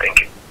Nigeria.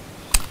 Thank you.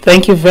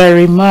 Thank you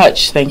very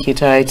much. Thank you,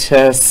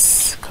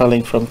 Titus,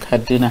 calling from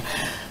Kaduna.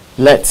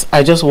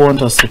 I just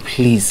want us to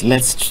please,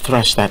 let's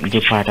thrash that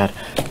little part out.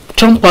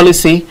 Trump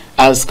policy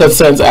as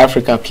concerns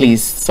Africa,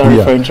 please.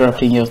 Sorry for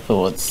interrupting your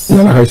thoughts.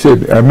 Yeah, like I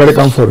said,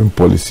 American foreign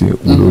policy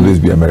will always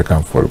be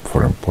American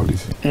foreign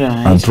policy.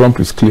 Right. And Trump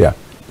is clear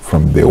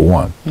from day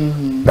one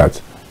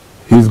that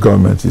his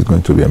government is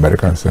going to be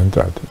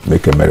American-centered,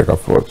 make America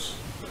first,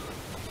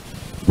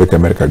 make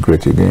America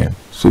great again.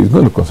 So he's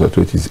going to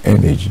concentrate his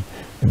energy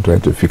in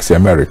trying to fix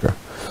America.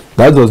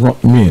 That does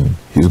not mean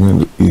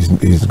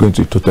he's going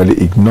to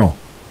totally ignore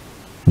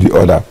the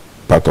other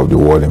part of the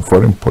world in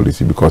foreign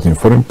policy, because in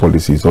foreign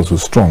policy it's also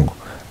strong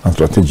and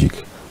strategic,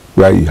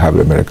 where you have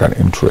American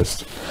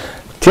interest.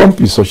 Trump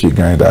is such a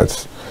guy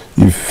that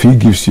if he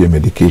gives you a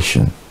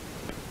medication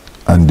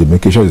and the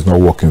medication is not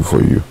working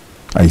for you,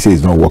 and he says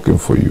it's not working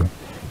for you,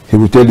 he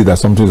will tell you that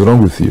something is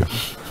wrong with you.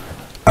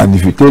 And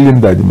if you tell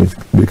him that the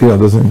medication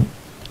doesn't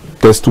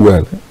taste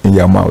well in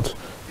your mouth,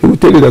 he will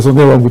tell you there's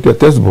something wrong with your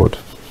taste bud,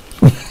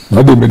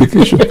 not the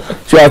medication.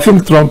 So I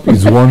think Trump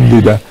is one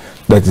leader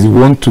that is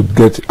want to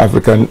get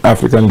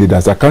African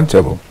leaders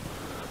accountable.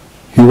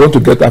 He wants to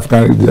get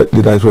African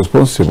leaders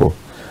responsible.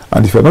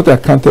 And if you're not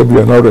accountable,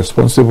 you're not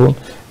responsible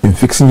in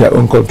fixing your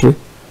own country,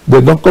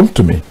 then don't come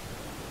to me.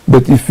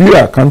 But if you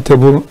are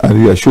accountable and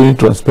you are showing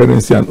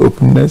transparency and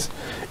openness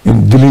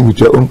in dealing with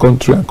your own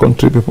country and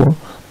country people,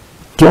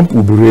 Trump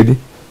will be ready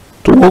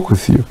to work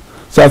with you.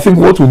 So I think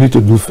what we need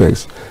to do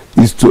first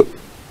is to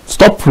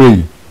stop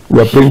praying.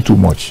 We are praying too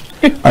much.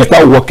 And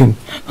start working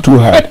too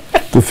hard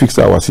to fix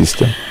our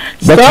system.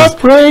 Stop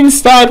praying,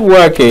 start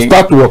working.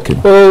 Start working.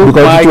 Oh,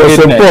 because it was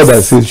St. Paul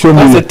that said,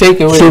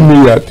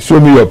 show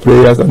me your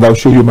prayers and I'll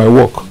show you my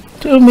work.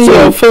 Show me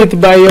your faith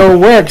by your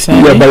works.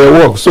 Yeah, by your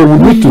work. So we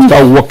need to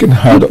start working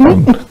hard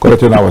on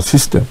correcting our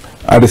system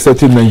and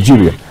resetting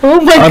Nigeria.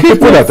 Oh my and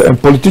goodness. People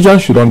and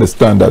politicians should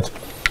understand that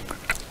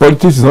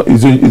politics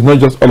is not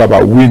just all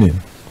about winning.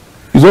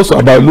 It's also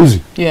about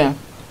losing. Yeah.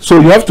 So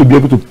you have to be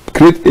able to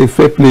create a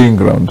fair playing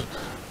ground.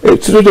 A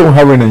situation we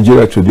have in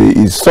Nigeria today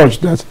is such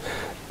that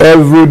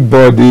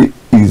everybody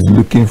is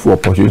looking for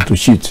opportunity to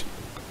cheat.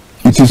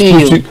 It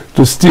is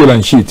to steal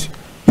and cheat.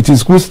 It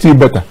is who steal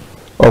better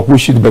or who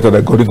cheat better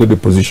that got into the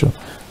position.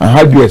 And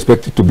how do you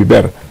expect it to be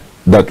better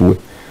that way?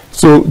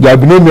 So there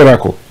will be no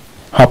miracle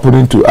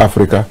happening to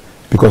Africa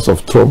because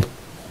of Trump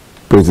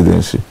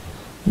presidency.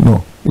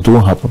 No, it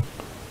won't happen.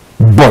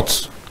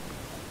 But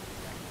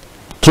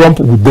Trump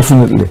would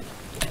definitely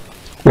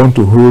want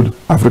to hold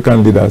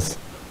African leaders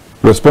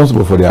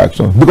responsible for their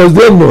actions, because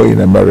they know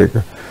in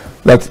America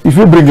that if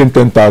you bring in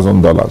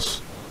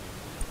 $10,000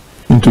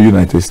 into the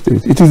United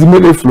States, it is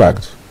immediately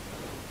flagged,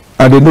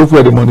 and they know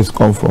where the money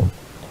comes from,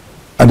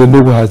 and they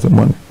know who has the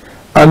money.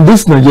 And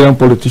these Nigerian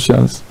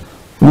politicians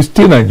will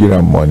steal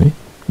Nigerian money,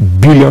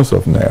 billions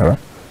of naira,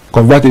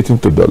 convert it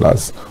into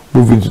dollars,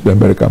 move into the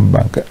American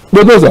bank.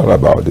 They know all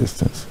about these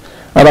things.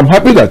 And I'm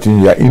happy that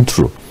in your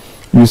intro,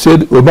 you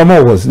said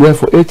Obama was there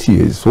for 8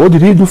 years. So what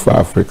did he do for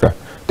Africa?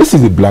 This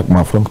is a black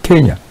man from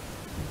Kenya.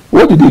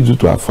 What did he do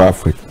to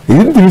Africa? He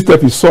didn't even step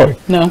his soil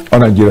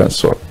on Nigerian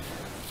soil.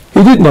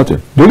 He did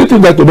nothing. The only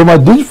thing that Obama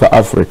did for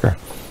Africa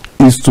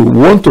is to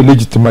want to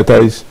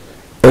legitimize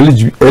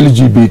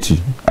LGBT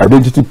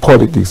identity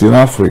politics in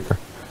Africa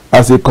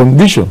as a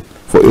condition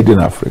for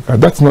aiding Africa.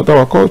 That's not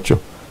our culture.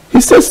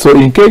 He says so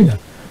in Kenya.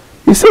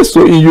 He says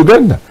so in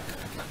Uganda.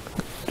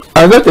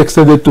 And that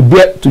extended to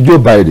Joe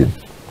Biden.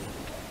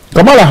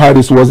 Kamala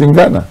Harris was in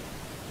Ghana.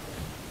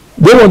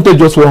 They wanted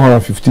just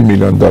 $150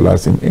 million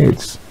in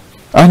AIDS.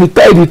 And he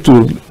tied it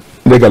to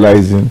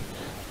legalizing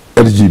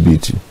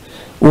LGBT.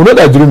 We know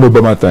that during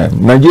Obama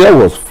time, Nigeria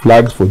was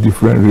flagged for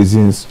different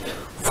reasons,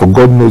 for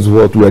God knows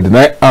what. We were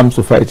denied arms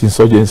to fight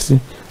insurgency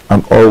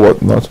and all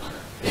whatnot.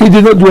 He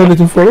did not do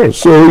anything for us.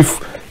 So if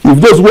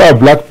those who are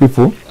black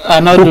people who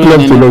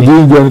claim to love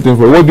didn't do anything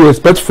for us, what do you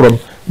expect from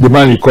the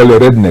man you call a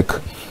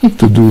redneck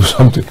to do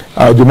something?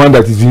 The man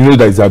that is,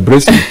 that is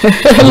abrasive.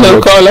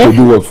 Hello, caller. To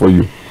do work for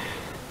you.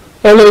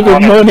 Hello,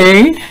 good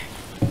morning.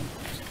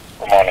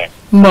 Good morning.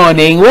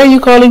 Morning. Where are you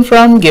calling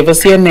from? Give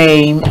us your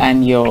name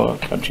and your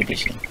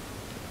contribution.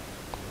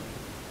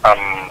 I'm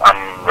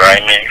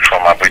Raimi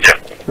from Abuja.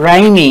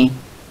 Raimi.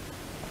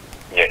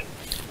 Yes.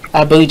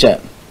 Abuja.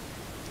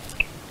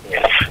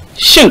 Yes.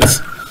 Shoot.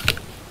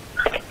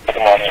 Good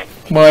morning.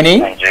 Morning.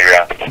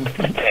 Nigeria. Thank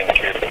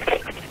you.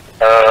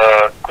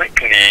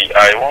 Quickly,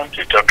 I want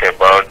to talk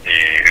about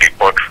the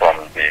report from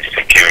the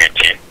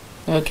security.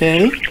 Okay.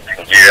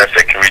 Nigeria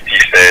security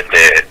said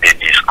they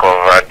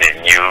discovered the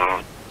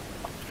new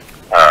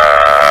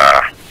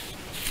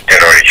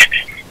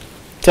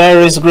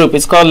terrorist group.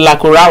 It's called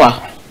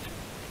Lakurawa.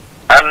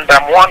 And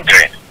I'm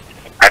wondering,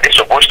 are they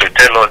supposed to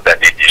tell us that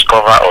they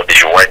discover or they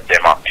should wipe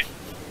them out?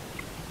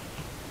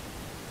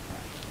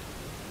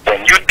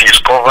 When you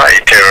discover a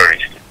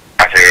terrorist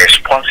as a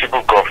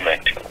responsible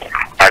government,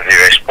 as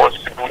a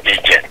responsible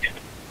agent,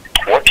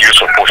 what are you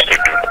supposed to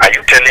do? Are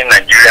you telling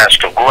Nigerians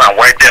to go and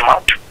wipe them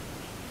out?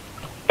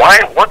 Why?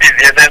 What is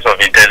the essence of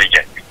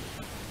intelligence?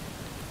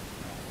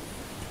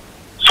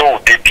 So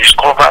they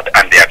discovered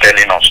and they are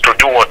telling us to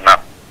do what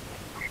now?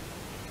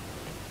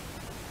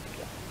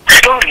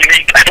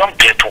 I don't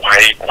get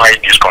why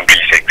this country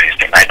is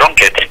existing. I don't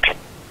get it.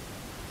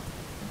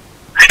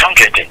 I don't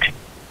get it.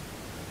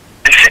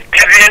 The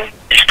citizen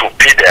is to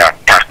pay their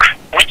tax,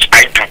 which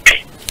I do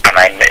pay, and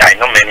I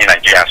know many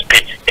Nigerians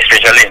pay,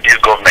 especially in this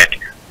government.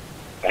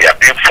 We are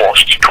being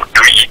forced to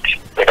do it,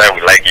 whether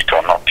we like it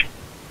or not.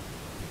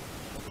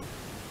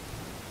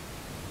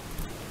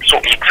 So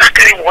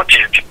exactly what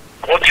is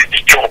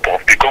the job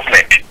of the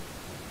government?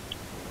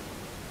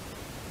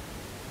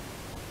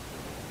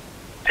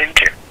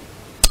 Thank you.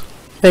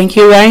 Thank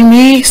you,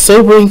 Raimi.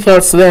 Sobering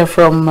thoughts there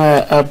from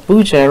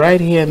Abuja, right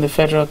here in the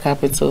Federal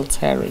Capital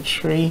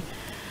Territory.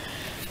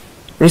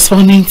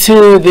 Responding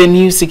to the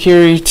new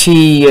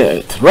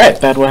security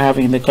threat that we're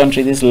having in the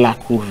country, this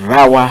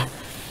Lakurawa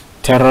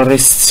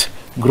terrorist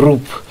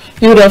group.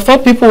 You would have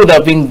thought people would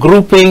have been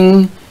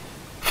grouping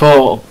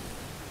for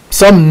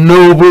some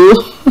noble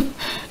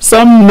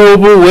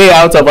way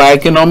out of our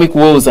economic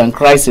woes and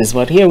crisis,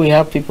 but here we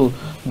have people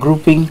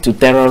grouping to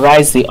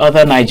terrorize the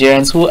other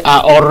Nigerians who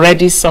are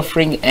already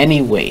suffering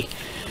anyway.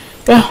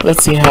 Well,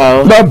 let's see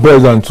how that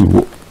brings on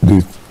to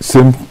the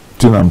same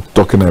thing I'm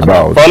talking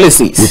about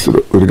policies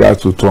with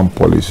regards to Trump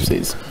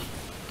policies.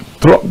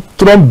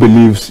 Trump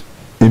believes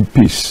in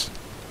peace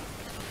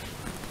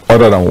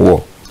other than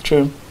war.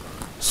 True.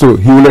 So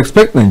he will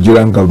expect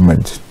Nigerian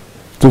government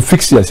to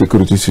fix their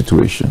security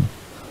situation.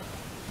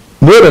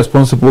 No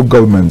responsible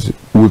government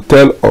will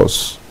tell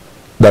us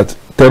that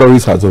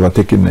terrorists has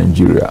overtaken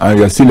Nigeria and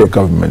we are still a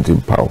government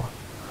in power.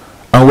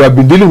 And we have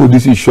been dealing with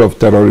this issue of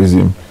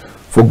terrorism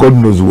for God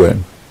knows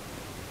when.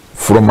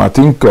 From I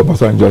think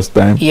Obasanjo's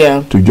time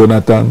to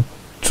Jonathan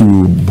to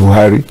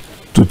Buhari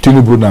to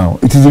Tinubu now.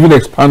 It is even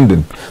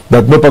expanding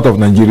that no part of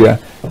Nigeria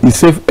is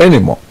safe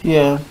anymore.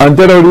 Yeah. And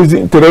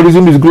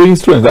terrorism is growing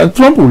strength. And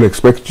Trump will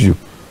expect you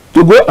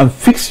to go and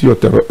fix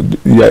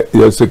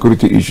your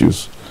security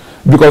issues.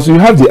 Because you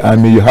have the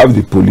army, you have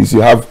the police,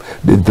 you have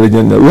the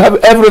intelligence, we have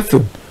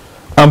everything.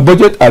 And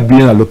budgets are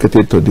being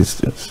allocated to these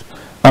things.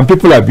 And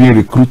people are being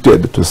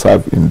recruited to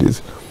serve in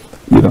this.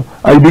 You know,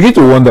 I begin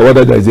to wonder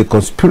whether there is a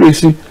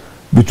conspiracy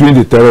between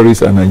the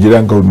terrorists and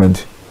Nigerian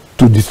government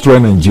to destroy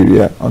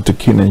Nigeria and to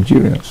kill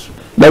Nigerians.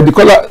 Like the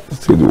caller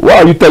said,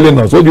 what are you telling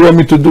us? What do you want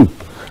me to do?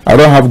 I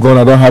don't have gun,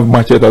 I don't have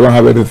machete, I don't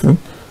have anything.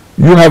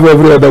 You have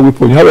every other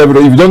weapon. You have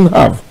every. If you don't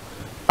have,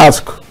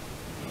 ask,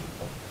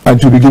 and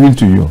it will be given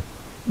to you.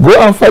 Go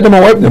and fight them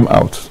and wipe them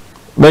out.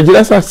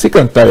 Nigerians are sick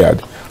and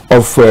tired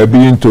of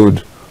being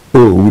told,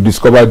 oh, we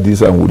discovered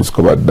this and we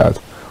discovered that.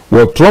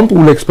 What Trump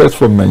will expect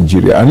from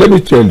Nigeria, and let me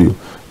tell you,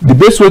 the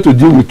best way to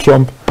deal with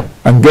Trump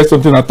and get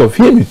something out of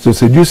him is to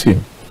seduce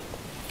him.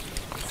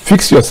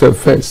 Fix yourself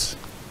first.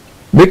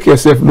 Make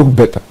yourself look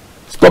better.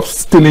 Stop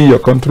stealing your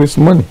country's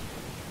money.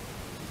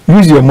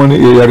 Use your money,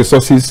 your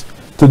resources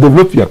to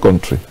develop your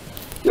country.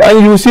 And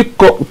you will see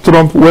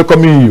Trump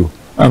welcoming you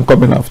and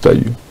coming after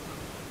you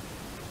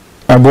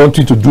and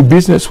wanting to do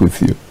business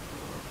with you.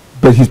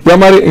 But his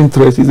primary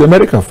interest is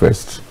America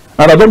first.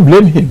 And I don't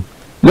blame him.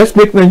 Let's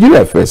make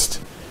Nigeria first.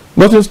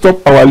 Nothing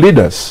stop our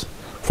leaders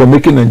from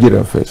making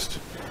Nigeria first.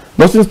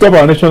 Nothing stop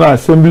our National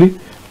Assembly,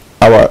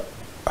 our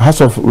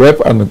House of Rep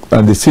and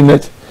the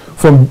Senate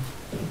from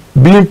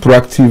being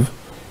proactive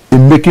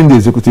in making the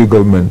executive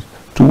government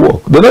to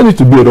work. There don't need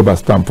to be a rubber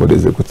stamp for the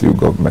executive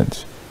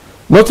government.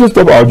 Nothing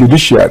stop our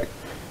judiciary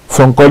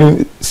from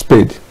calling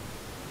spade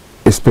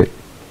a spade,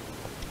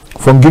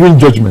 from giving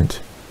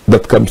judgment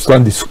that can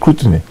stand the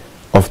scrutiny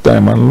of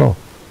time and law.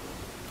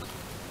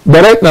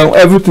 But right now,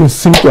 everything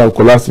seems to have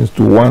collapsed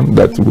into one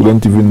that we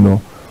don't even know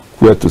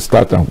where to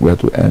start and where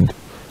to end.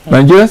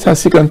 Nigerians are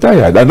sick and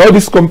tired. And all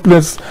these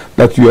complaints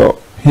that you are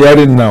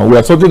hearing now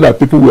were something that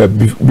people were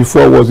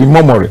before was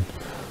murmuring.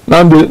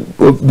 Now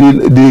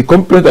the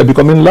complaints are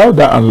becoming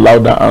louder and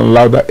louder and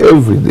louder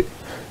every day.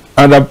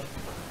 And I'm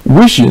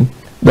wishing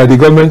that the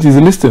government is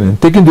listening,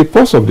 taking the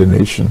pulse of the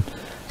nation,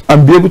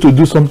 and be able to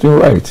do something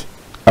right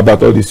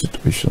about all these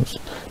situations.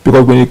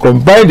 Because when you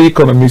combine the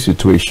economic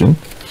situation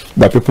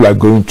that people are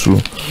going through,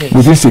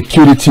 with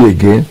insecurity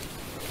again,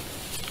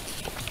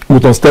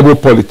 with unstable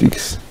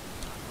politics,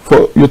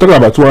 you're talking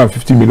about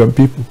 250 million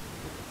people.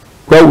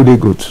 Where would they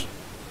go to?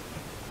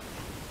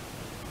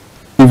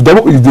 If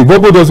the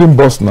bubble doesn't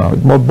burst now,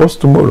 it might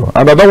burst tomorrow.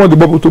 And I don't want the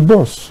bubble to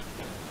burst,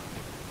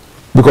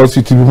 because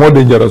it will be more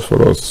dangerous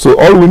for us. So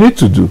all we need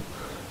to do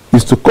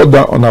is to cut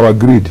down on our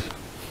greed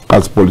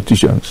as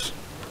politicians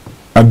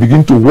and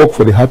begin to work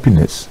for the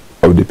happiness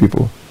of the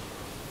people.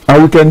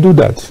 And we can do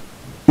that.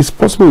 It's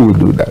possible we'll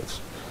do that.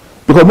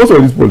 Because most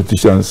of these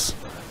politicians,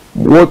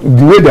 the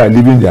way they are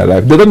living their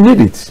life, they don't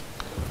need it.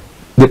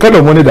 The kind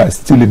of money they are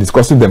stealing is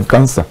costing them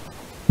cancer,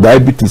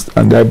 diabetes,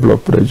 and high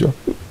blood pressure.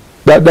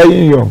 They are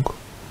dying young.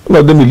 A lot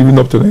of them are living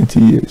up to 90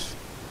 years.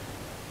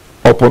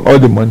 Upon all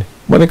the money.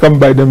 Money can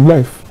buy them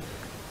life.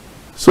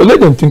 So let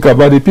them think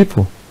about the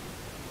people.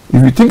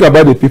 If you think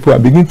about the people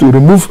and begin to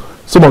remove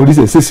some of these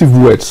excessive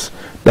words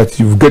that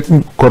you've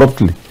gotten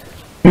corruptly,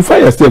 you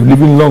find yourself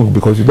living long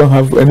because you don't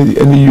have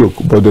any yoke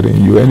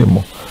bothering you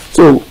anymore.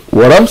 So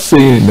what I'm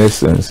saying in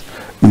essence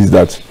is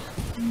that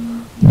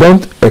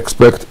don't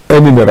expect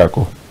any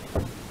miracle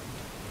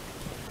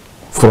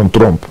from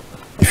Trump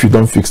if you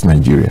don't fix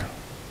Nigeria.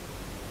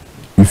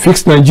 You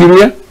fix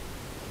Nigeria,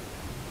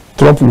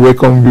 Trump will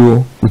welcome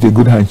you with a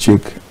good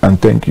handshake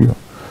and thank you.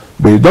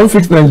 But you don't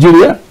fix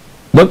Nigeria,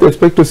 don't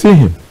expect to see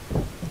him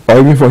or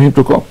even for him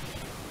to come.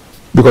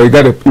 Because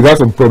he got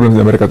some problems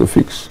in America to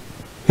fix.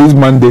 His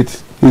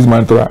mandate, his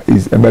mantra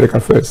is America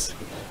first.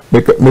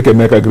 Make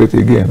America great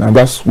again. And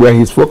that's where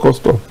he's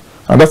focused on.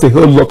 And that's a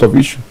whole lot of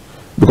issues,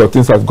 because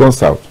things have gone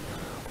south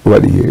over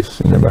the years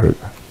in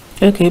America.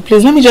 Okay,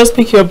 please let me just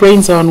pick your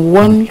brains on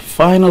one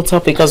final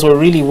topic, as we're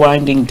really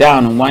winding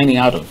down and winding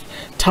out of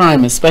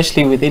time,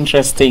 especially with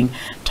interesting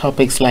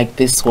topics like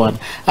this one,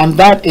 and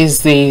that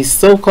is the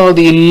so-called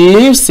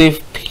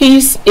elusive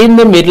peace in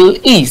the Middle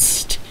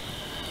East.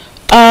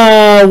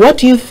 What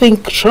do you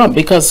think, Trump?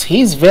 Because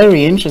he's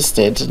very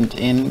interested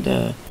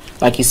in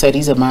like he said,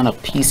 he's a man of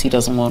peace. He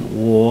doesn't want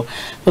war.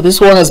 But this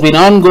war has been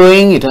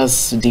ongoing. It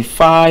has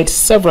defied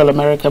several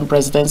American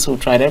presidents who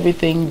tried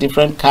everything,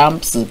 different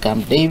camps,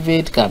 Camp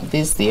David, Camp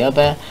this, the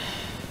other.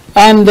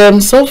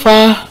 And so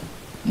far,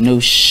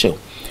 no show.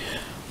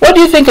 What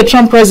do you think a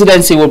Trump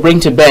presidency will bring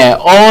to bear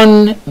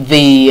on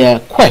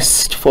the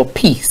quest for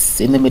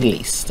peace in the Middle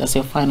East? That's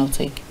your final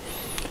take.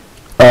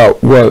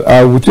 Well,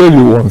 I will tell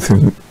you one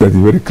thing that is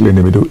very clear in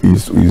the Middle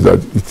East, is that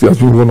it has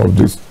been one of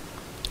these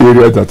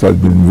areas that has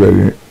been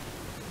very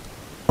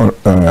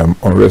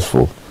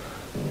unrestful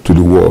to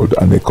the world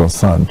and a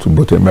concern to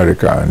both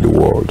America and the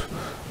world.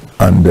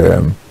 And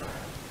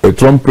a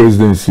Trump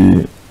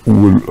presidency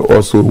will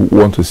also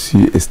want to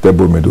see a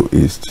stable Middle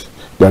East.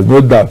 There's no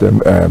doubt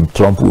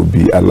Trump will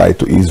be allied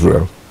to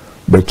Israel,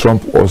 but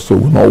Trump also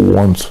will not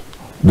want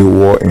the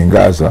war in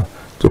Gaza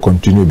to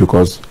continue,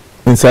 because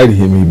inside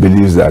him he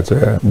believes that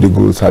the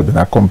goals have been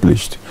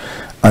accomplished,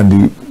 and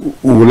he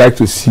would like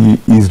to see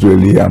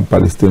Israeli and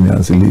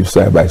Palestinians live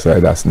side by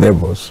side as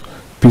neighbors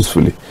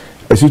peacefully.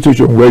 A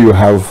situation where you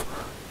have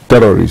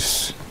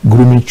terrorists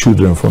grooming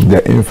children from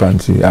their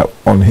infancy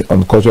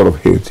on culture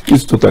of hate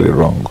is totally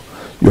wrong.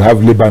 You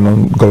have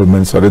Lebanon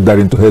government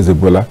surrendering to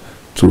Hezbollah,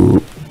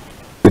 to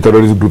a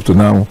terrorist group, to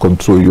now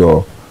control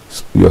your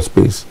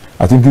space.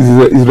 I think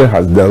Israel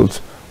has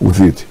dealt with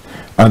it,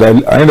 and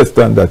I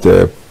understand that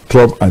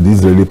Trump and the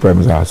Israeli Prime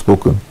Minister have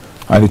spoken,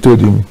 and he told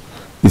him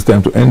it's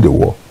time to end the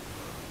war.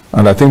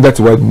 And I think that's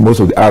why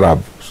most of the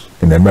Arabs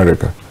in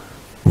America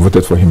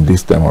voted for him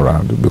this time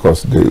around,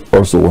 because they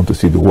also want to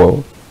see the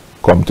war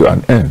come to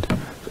an end.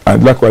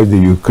 And likewise the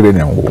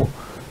Ukrainian war.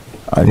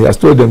 And he has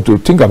told them to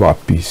think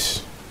about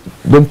peace.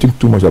 Don't think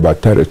too much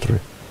about territory.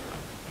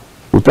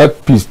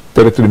 Without peace,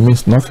 territory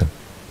means nothing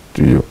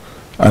to you.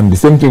 And the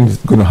same thing is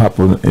going to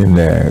happen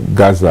in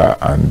Gaza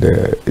and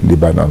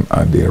Lebanon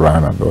and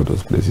Iran and all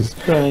those places.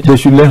 Right. They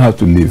should learn how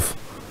to live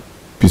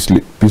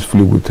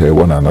peacefully with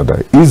one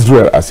another.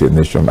 Israel as a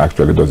nation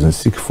actually doesn't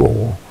seek for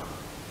war.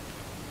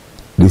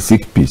 They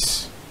seek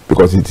peace,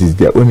 because it is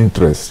their own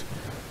interest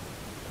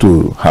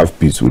to have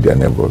peace with their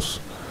neighbors.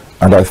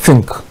 And I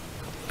think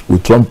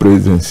with Trump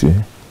presidency,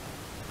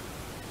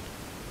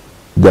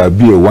 there will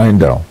be a wind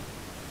down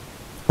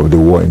of the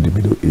war in the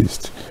Middle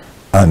East,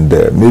 and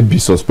maybe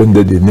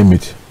suspended the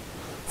limit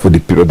for the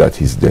period that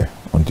he's there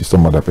until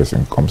some other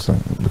person comes in.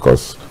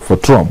 Because for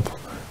Trump,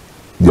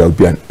 there will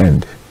be an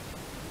end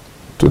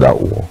to that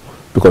war,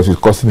 because it's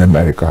costing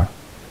America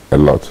a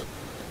lot.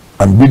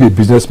 And being a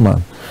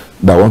businessman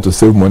that wants to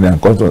save money and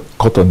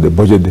cut on the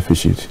budget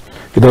deficit,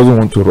 he doesn't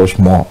want to rush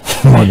more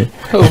money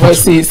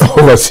overseas. So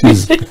for that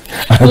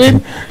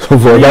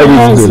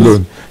reason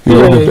alone, he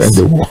wanted to end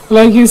the war.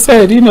 Like you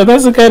said, you know,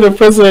 that's the kind of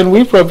president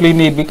we probably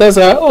need, because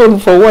our own,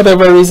 for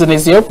whatever reason,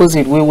 is the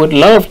opposite. We would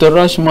love to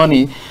rush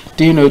money,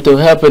 you know, to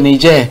help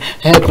Niger,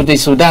 help the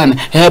Sudan,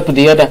 help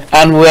the other,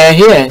 and we're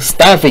here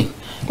starving.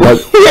 But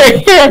we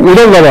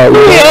don't love our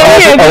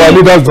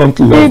leaders don't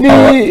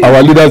love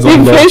our leaders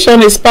don't love.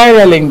 Inflation is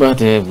spiraling, but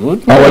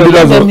our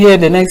leaders don't here.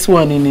 The next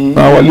one in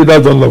our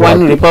leaders don't love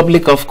one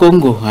Republic of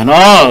Congo, and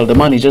all the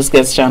money just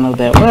gets channeled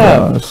there.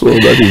 Well, so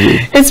that is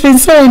it. It's been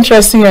so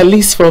interesting, at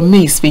least for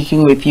me,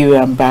 speaking with you,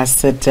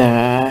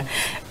 Ambassador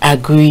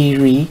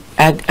Aguiyi.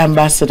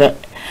 Ambassador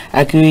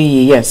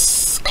Aguiyi,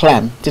 yes.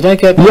 Clem. Did I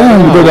get that? Yeah,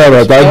 you got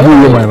that right.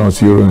 Aguiyi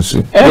minus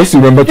Urancy. Just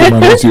remember to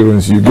minus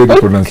Urancy. You get the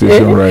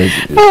pronunciation right.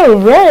 Oh,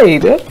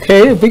 right.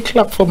 Okay. A big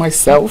clap for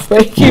myself.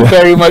 Thank you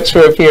very much for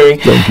appearing.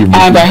 Thank you.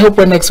 And I hope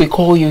when next we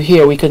call you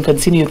here, we can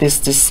continue this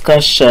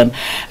discussion.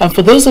 And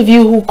for those of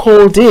you who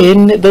called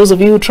in, those of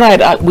you who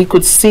tried, we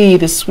could see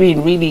the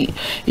screen really,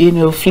 you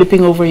know,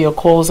 flipping over your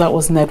calls. That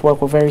was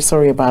network. We're very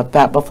sorry about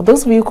that. But for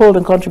those of you who called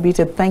and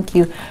contributed, thank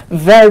you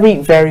very,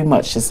 very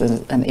much. It's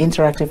an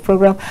interactive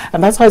program.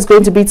 And that's how it's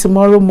going to be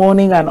tomorrow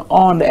morning and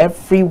on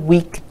every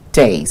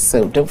weekday.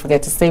 So don't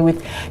forget to stay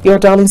with your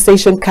darling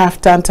station,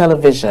 KAFTAN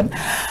Television.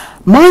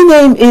 My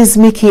name is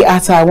Mikki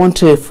Attah. I want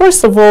to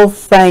first of all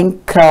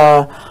thank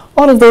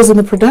all of those in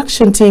the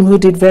production team who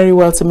did very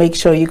well to make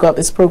sure you got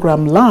this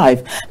program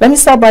live. Let me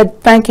start by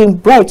thanking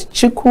Bright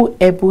Chukwu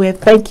Ebue.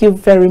 Thank you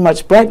very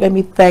much, Bright. Let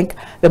me thank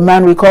the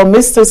man we call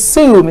Mr.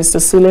 Sue, Mr.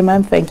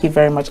 Suleiman. Thank you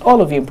very much.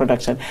 All of you in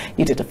production,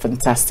 you did a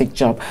fantastic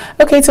job.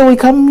 Okay, so we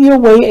come your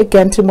way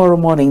again tomorrow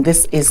morning.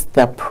 This is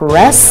The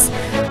Press.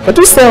 But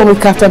do stay on with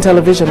KAFTAN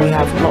Television. We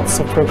have lots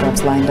of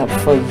programs lined up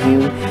for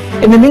you.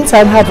 In the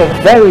meantime, have a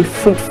very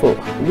fruitful,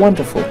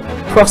 wonderful,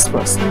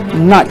 prosperous,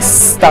 nice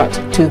start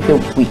to the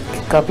week.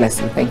 God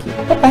bless you. Thank you.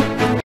 Bye-bye.